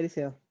 he was white as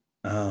hell.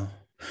 Oh,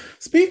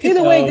 speaking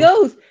Either of, way it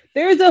goes,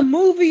 there's a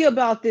movie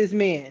about this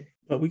man.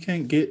 but we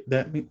can't get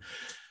that.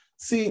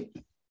 See,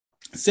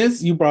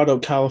 since you brought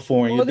up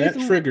California, Well, that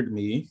triggered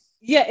me.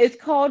 Yeah, it's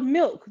called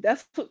Milk.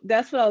 That's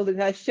what I was like.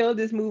 I showed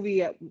this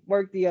movie at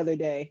work the other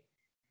day.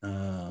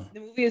 The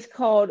movie is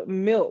called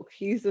Milk.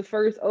 He's the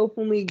first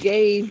openly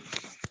gay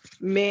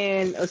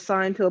man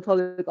assigned to a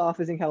public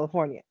office in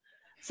California.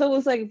 So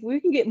it's like, if we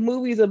can get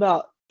movies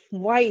about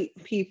white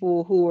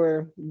people who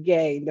are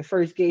gay, the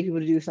first gay people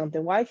to do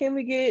something, why can't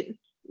we get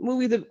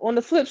movies on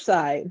the flip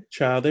side?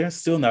 Child, they're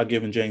still not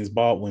giving James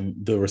Baldwin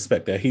the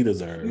respect that he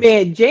deserves.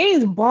 Man,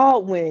 James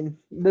Baldwin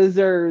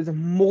deserves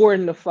more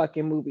than the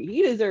fucking movie.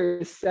 He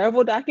deserves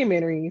several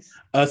documentaries,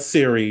 A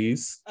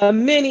series, a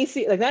mini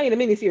series, like not even a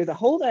mini series, a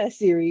whole ass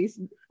series,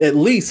 at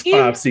least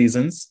 5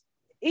 seasons.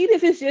 even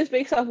if it's just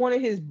based off one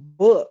of his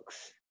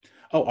books.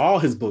 Oh, all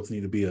his books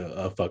need to be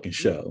a fucking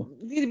show.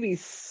 Need to be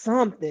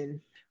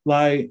something.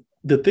 Like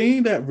the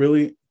thing that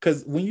really,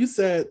 because when you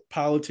said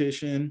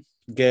politician,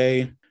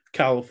 gay,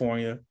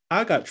 California,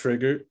 I got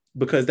triggered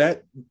because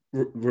that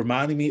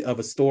reminded me of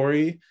a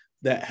story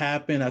that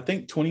happened, I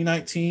think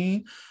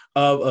 2019,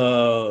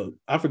 of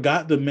I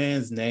forgot the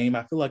man's name.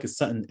 I feel like it's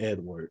something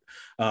Edward.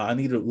 I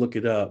need to look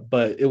it up,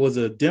 but it was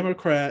a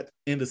Democrat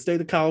in the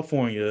state of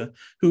California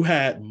who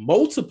had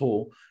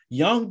multiple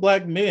young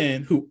black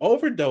men who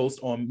overdosed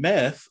on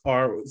meth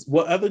or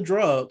what other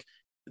drug.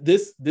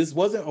 This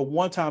wasn't a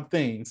one-time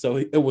thing, so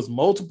it was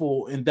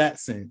multiple in that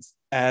sense,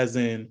 as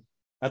in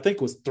I think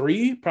it was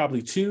 3,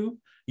 probably 2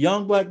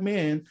 young black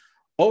men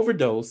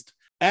overdosed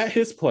at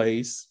his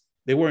place.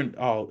 They weren't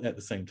all at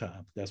the same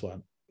time. That's why.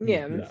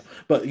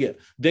 But yeah,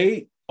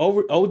 they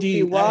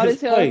OD'd wild at his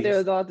as hell place. if they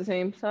was all at the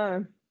same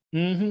time.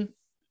 Mm-hmm.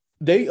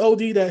 They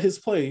OD'd at his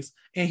place,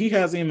 and he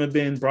hasn't even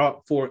been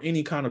brought for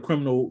any kind of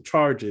criminal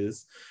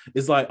charges.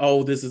 It's like,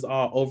 oh, this is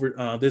all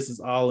over. This is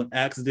all an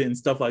accident and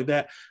stuff like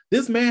that.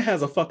 This man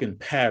has a fucking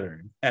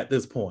pattern at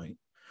this point.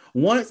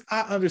 Once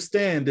I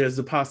understand there's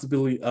a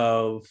possibility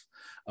of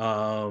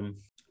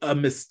a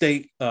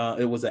mistake,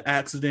 it was an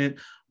accident,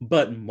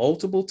 but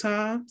multiple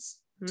times,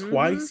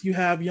 twice you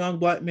have young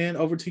black men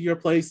over to your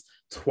place,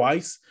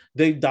 twice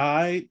they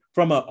died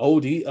from an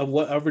OD of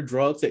whatever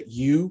drugs that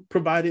you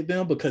provided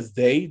them because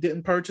they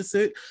didn't purchase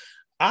it.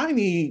 I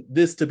need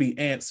this to be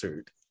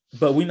answered,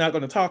 but we're not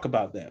going to talk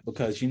about that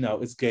because, you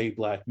know, it's gay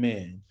black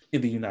men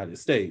in the United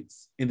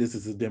States, and this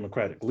is a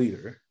Democratic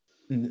leader.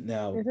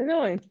 Now, it's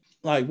annoying.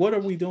 Like, what are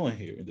we doing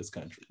here in this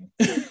country?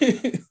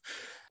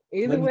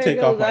 Either way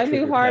it goes, I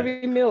knew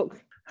Harvey Milk.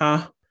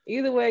 Huh?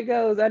 Either way it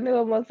goes, I knew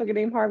a motherfucker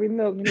named Harvey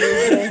Milk.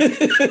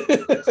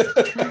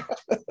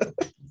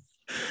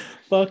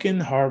 Fucking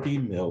Harvey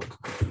Milk.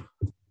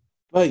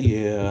 But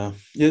yeah,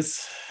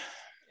 it's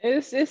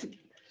that's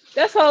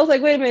why I was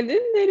like, wait a minute,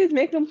 didn't they just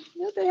make them?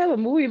 Didn't they have a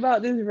movie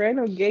about this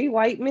random gay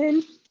white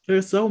men?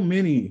 There's so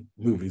many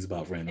movies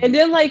about random. And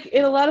then, like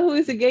in a lot of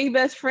movies, the gay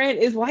best friend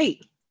is white.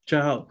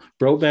 Child,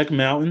 Brokeback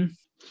Mountain.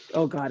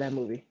 Oh god, that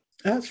movie.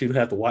 I actually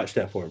have to watch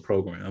that for a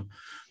program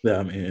that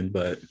I'm in,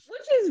 but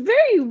which is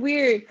very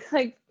weird.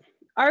 Like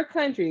our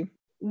country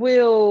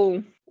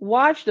will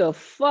watch the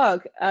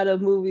fuck out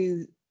of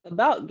movies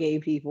about gay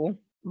people,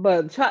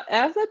 but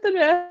ask them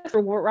ask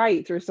for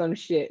rights or some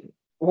shit.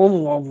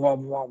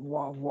 It's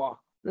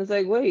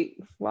like, wait,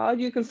 why would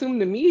you consume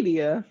the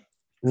media?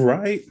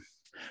 Right,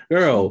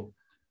 girl.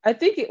 I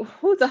think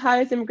who's the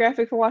highest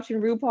demographic for watching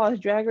RuPaul's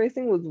Drag Race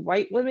thing was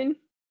white women.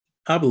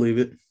 I believe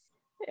it.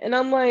 And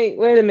I'm like,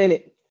 wait a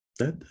minute.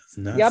 That does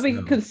not Y'all be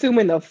sound.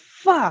 consuming the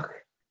fuck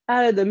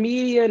out of the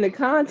media and the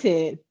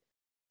content,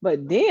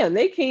 but damn,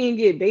 they can't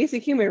get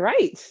basic human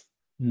rights.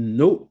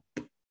 Nope.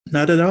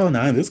 Not at all.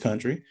 Not in this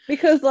country.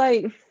 Because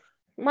like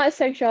my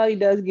sexuality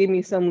does give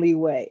me some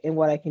leeway in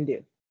what I can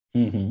do.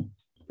 Mm-hmm.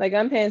 Like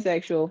I'm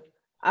pansexual.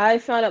 I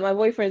found out my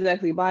boyfriend is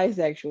actually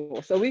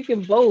bisexual. So we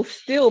can both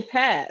still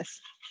pass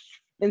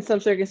in some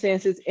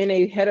circumstances in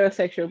a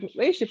heterosexual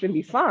relationship and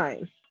be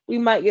fine. We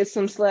might get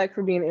some slack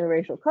for being an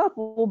interracial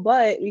couple,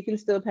 but we can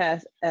still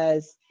pass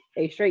as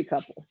a straight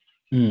couple.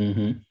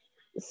 Mm-hmm.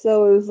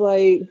 So it's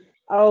like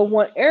I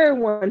want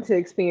everyone to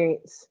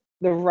experience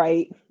the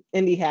right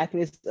and the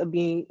happiness of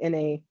being in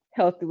a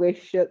healthy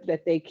relationship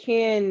that they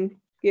can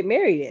get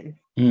married in.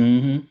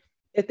 Mm-hmm.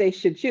 If they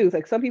should choose.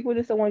 Like some people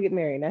just don't want to get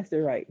married. And that's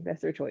their right.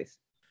 That's their choice.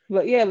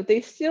 But yeah, but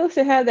they still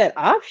should have that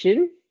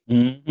option.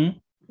 Mm-hmm.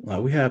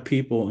 Like we have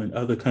people in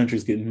other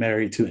countries getting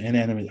married to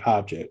inanimate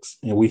objects,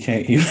 and we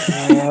can't even.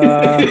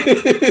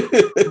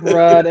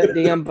 Bruh, that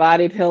damn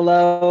body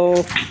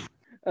pillow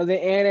of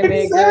the anime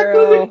Exactly.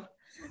 girl.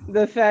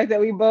 The fact that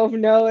we both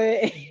know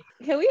it.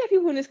 Can we have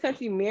people in this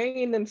country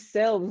marrying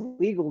themselves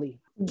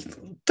legally?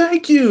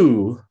 Thank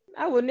you.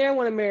 I would never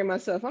want to marry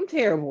myself. I'm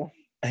terrible.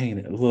 Ain't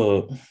it?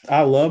 Look,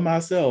 I love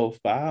myself,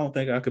 but I don't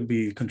think I could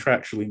be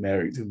contractually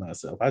married to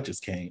myself. I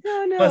just can't.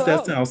 No. Plus,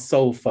 that sounds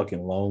so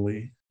fucking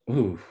lonely.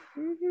 Ooh.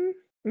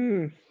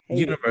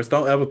 Universe,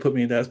 don't ever put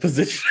me in that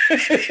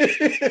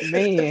position.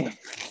 Man.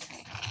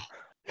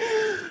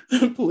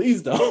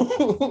 Please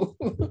don't.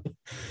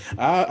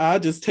 I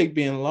just take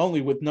being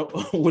lonely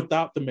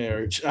without the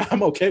marriage.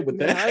 I'm okay with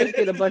that. I just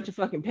get a bunch of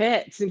fucking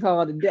pets and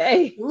call it a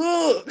day.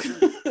 Look,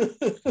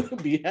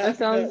 be happy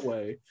sounds- that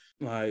way.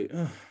 Like,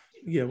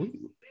 yeah,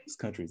 this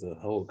country's a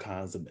whole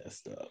kinds of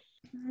messed up.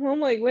 I'm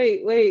like,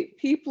 wait,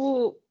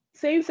 people,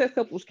 same-sex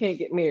couples can't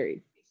get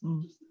married,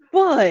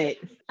 but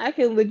I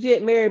can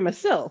legit marry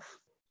myself.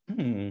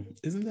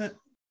 Isn't that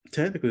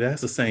technically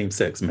that's a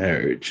same-sex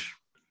marriage?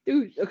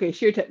 Dude, okay,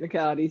 sheer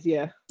technicalities,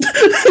 yeah.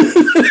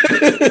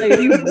 Like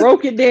you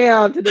broke it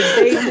down to the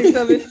basics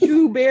of its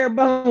true bare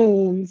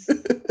bones.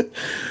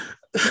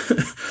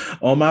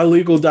 On my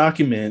legal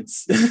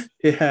documents,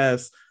 it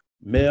has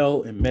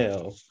male and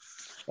male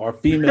or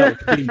female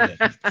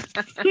and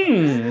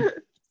female.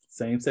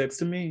 Same sex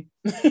to me.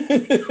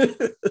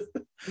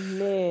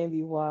 Man,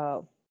 be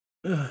wild.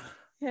 Hell,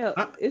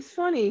 it's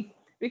funny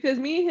because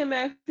me and him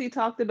actually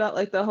talked about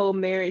like the whole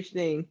marriage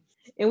thing,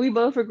 and we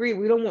both agreed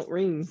we don't want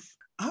rings.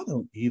 I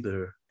don't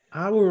either.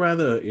 I would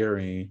rather an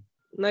earring.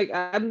 Like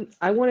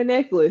I want a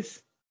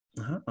necklace.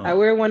 Uh-oh. I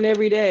wear one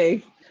every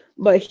day,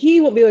 but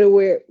he won't be able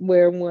to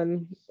wear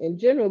one in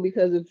general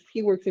because of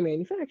he works in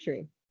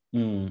manufacturing.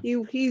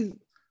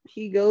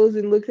 He goes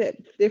and looks at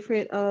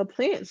different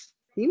plants.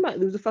 He might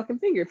lose a fucking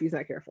finger if he's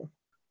not careful.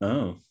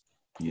 Oh,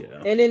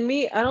 yeah. And then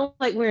me, I don't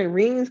like wearing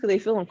rings because they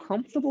feel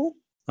uncomfortable.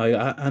 Like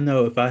I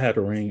know if I had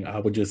a ring, I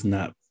would just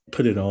not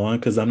put it on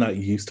because I'm not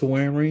used to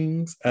wearing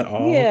rings at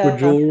all for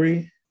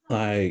jewelry.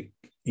 Like,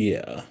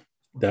 yeah,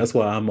 that's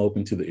why I'm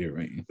open to the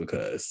earring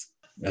because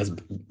that's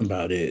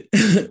about it.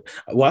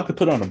 Well, I could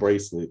put on a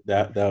bracelet.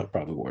 That would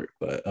probably work.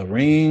 But a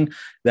ring,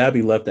 that'd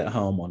be left at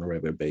home on a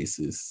regular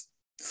basis.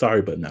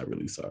 Sorry, but not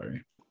really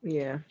sorry.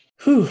 Yeah.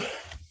 Whew.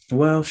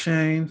 Well,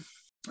 Shane,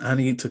 I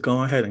need to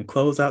go ahead and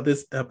close out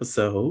this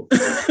episode.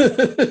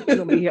 We're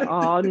gonna be here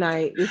all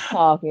night just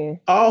talking.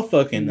 All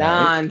fucking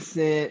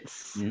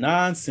nonsense.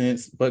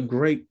 Nonsense, but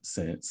great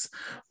sense.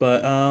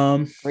 But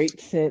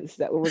great sense,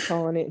 that what we're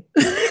calling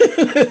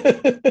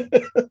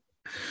it.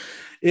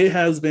 It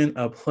has been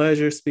a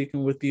pleasure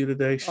speaking with you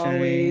today,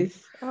 Shane.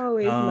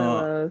 Always, my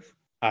love.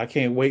 I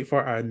can't wait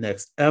for our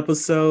next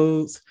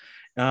episodes.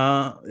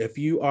 If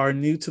you are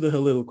new to the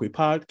Soliloquy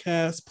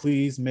podcast,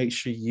 please make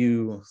sure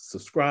you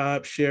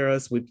subscribe, share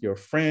us with your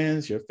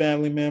friends, your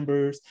family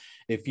members.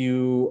 If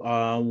you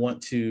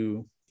want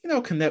to,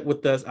 connect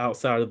with us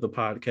outside of the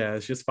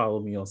podcast, just follow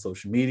me on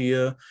social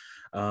media.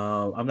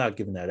 I'm not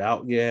giving that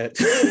out yet.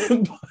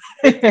 You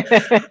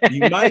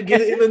might get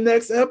it in the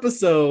next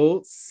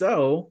episode.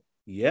 So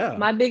yeah,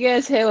 my big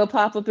ass head will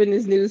pop up in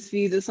his news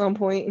feed at some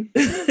point.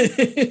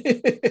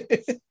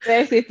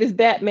 Especially if it's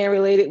Batman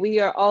related. We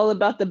are all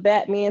about the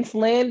Batman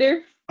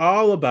slander.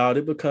 All about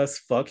it because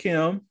fuck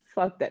him.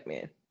 Fuck that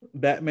man.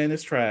 Batman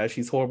is trash.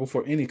 He's horrible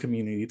for any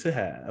community to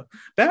have.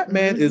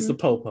 Batman is the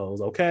popos,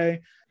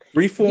 okay?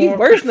 Reform. He's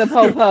worse than the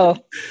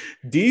popo.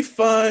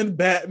 Defund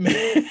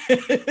Batman.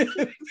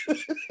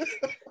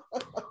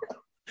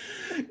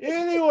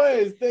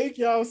 Anyways, thank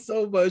y'all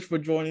so much for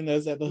joining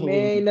us at the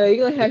Man, no,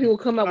 you're gonna have people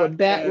come out with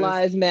Bat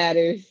Lives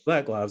Matter.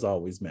 Black lives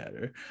always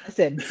matter. I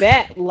said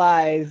Bat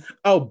Lives.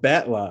 Oh,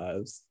 Bat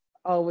Lives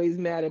always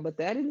matter, but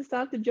that didn't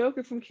stop the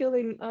Joker from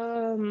killing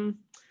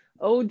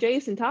old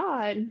Jason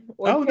Todd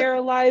or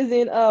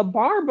paralyzing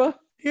Barbara.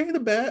 He ain't a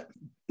bat.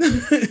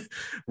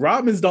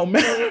 Robins don't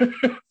matter.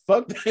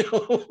 Fuck them.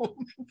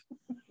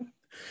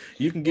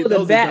 You can get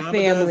those the Bat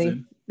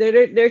family.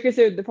 They're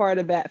considered the part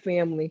of the Bat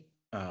family.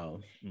 Oh,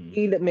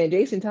 Man,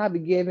 Jason Todd be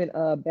giving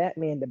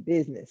Batman the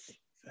business.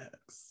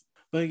 Facts.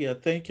 But yeah,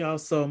 thank y'all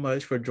so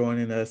much for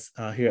joining us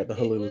here at the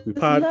Soliloquy It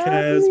was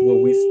Podcast, where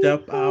we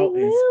step out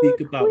and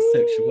speak about lovely.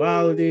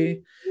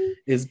 sexuality.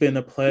 It's been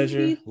a pleasure.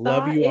 We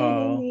Love you fighting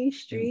all. in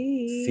these And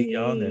see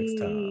y'all next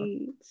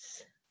time.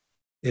 streets.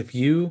 If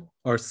you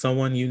or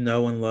someone you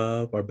know and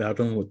love are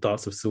battling with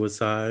thoughts of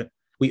suicide,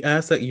 we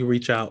ask that you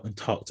reach out and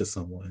talk to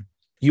someone.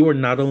 You are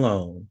not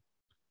alone.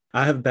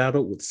 I have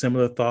battled with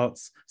similar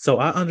thoughts, so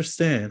I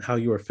understand how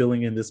you are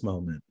feeling in this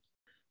moment.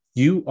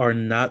 You are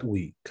not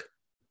weak.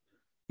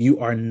 You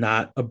are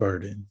not a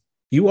burden.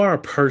 You are a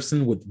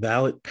person with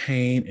valid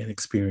pain and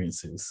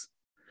experiences.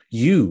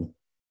 You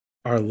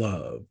are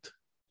loved.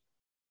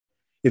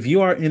 If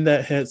you are in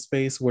that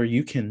headspace where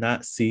you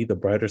cannot see the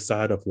brighter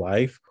side of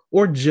life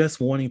or just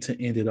wanting to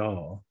end it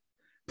all,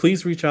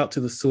 please reach out to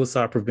the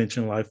Suicide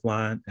Prevention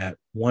Lifeline at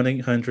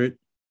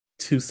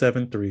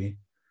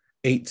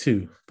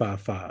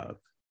 1-800-273-8255.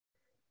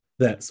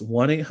 That's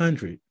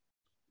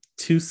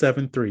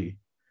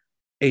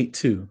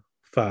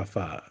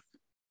 1-800-273-8255.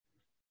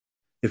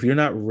 If you're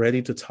not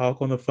ready to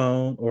talk on the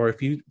phone, or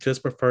if you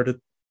just prefer to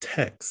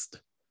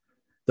text,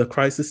 the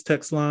crisis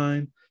text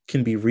line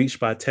can be reached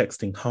by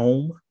texting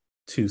HOME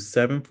to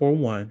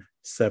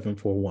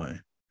 741-741.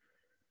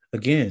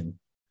 Again,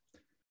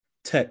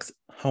 text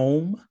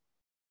HOME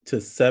to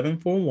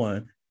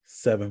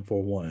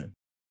 741-741.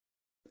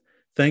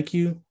 Thank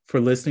you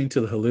for listening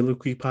to the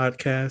Soliloquy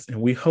Podcast,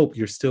 and we hope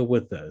you're still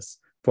with us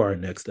for our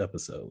next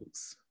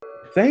episodes.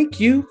 Thank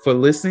you for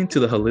listening to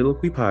the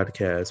Soliloquy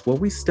Podcast, where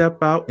we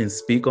step out and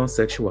speak on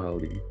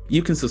sexuality.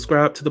 You can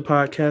subscribe to the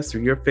podcast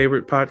through your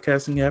favorite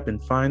podcasting app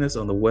and find us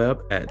on the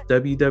web at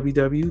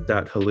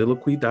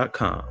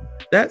www.soliloquy.com.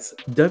 That's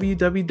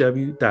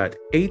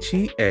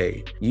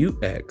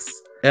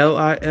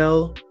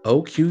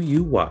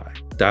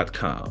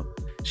www.heauxliloquy.com.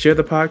 Share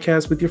the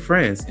podcast with your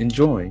friends and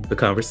join the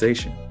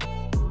conversation.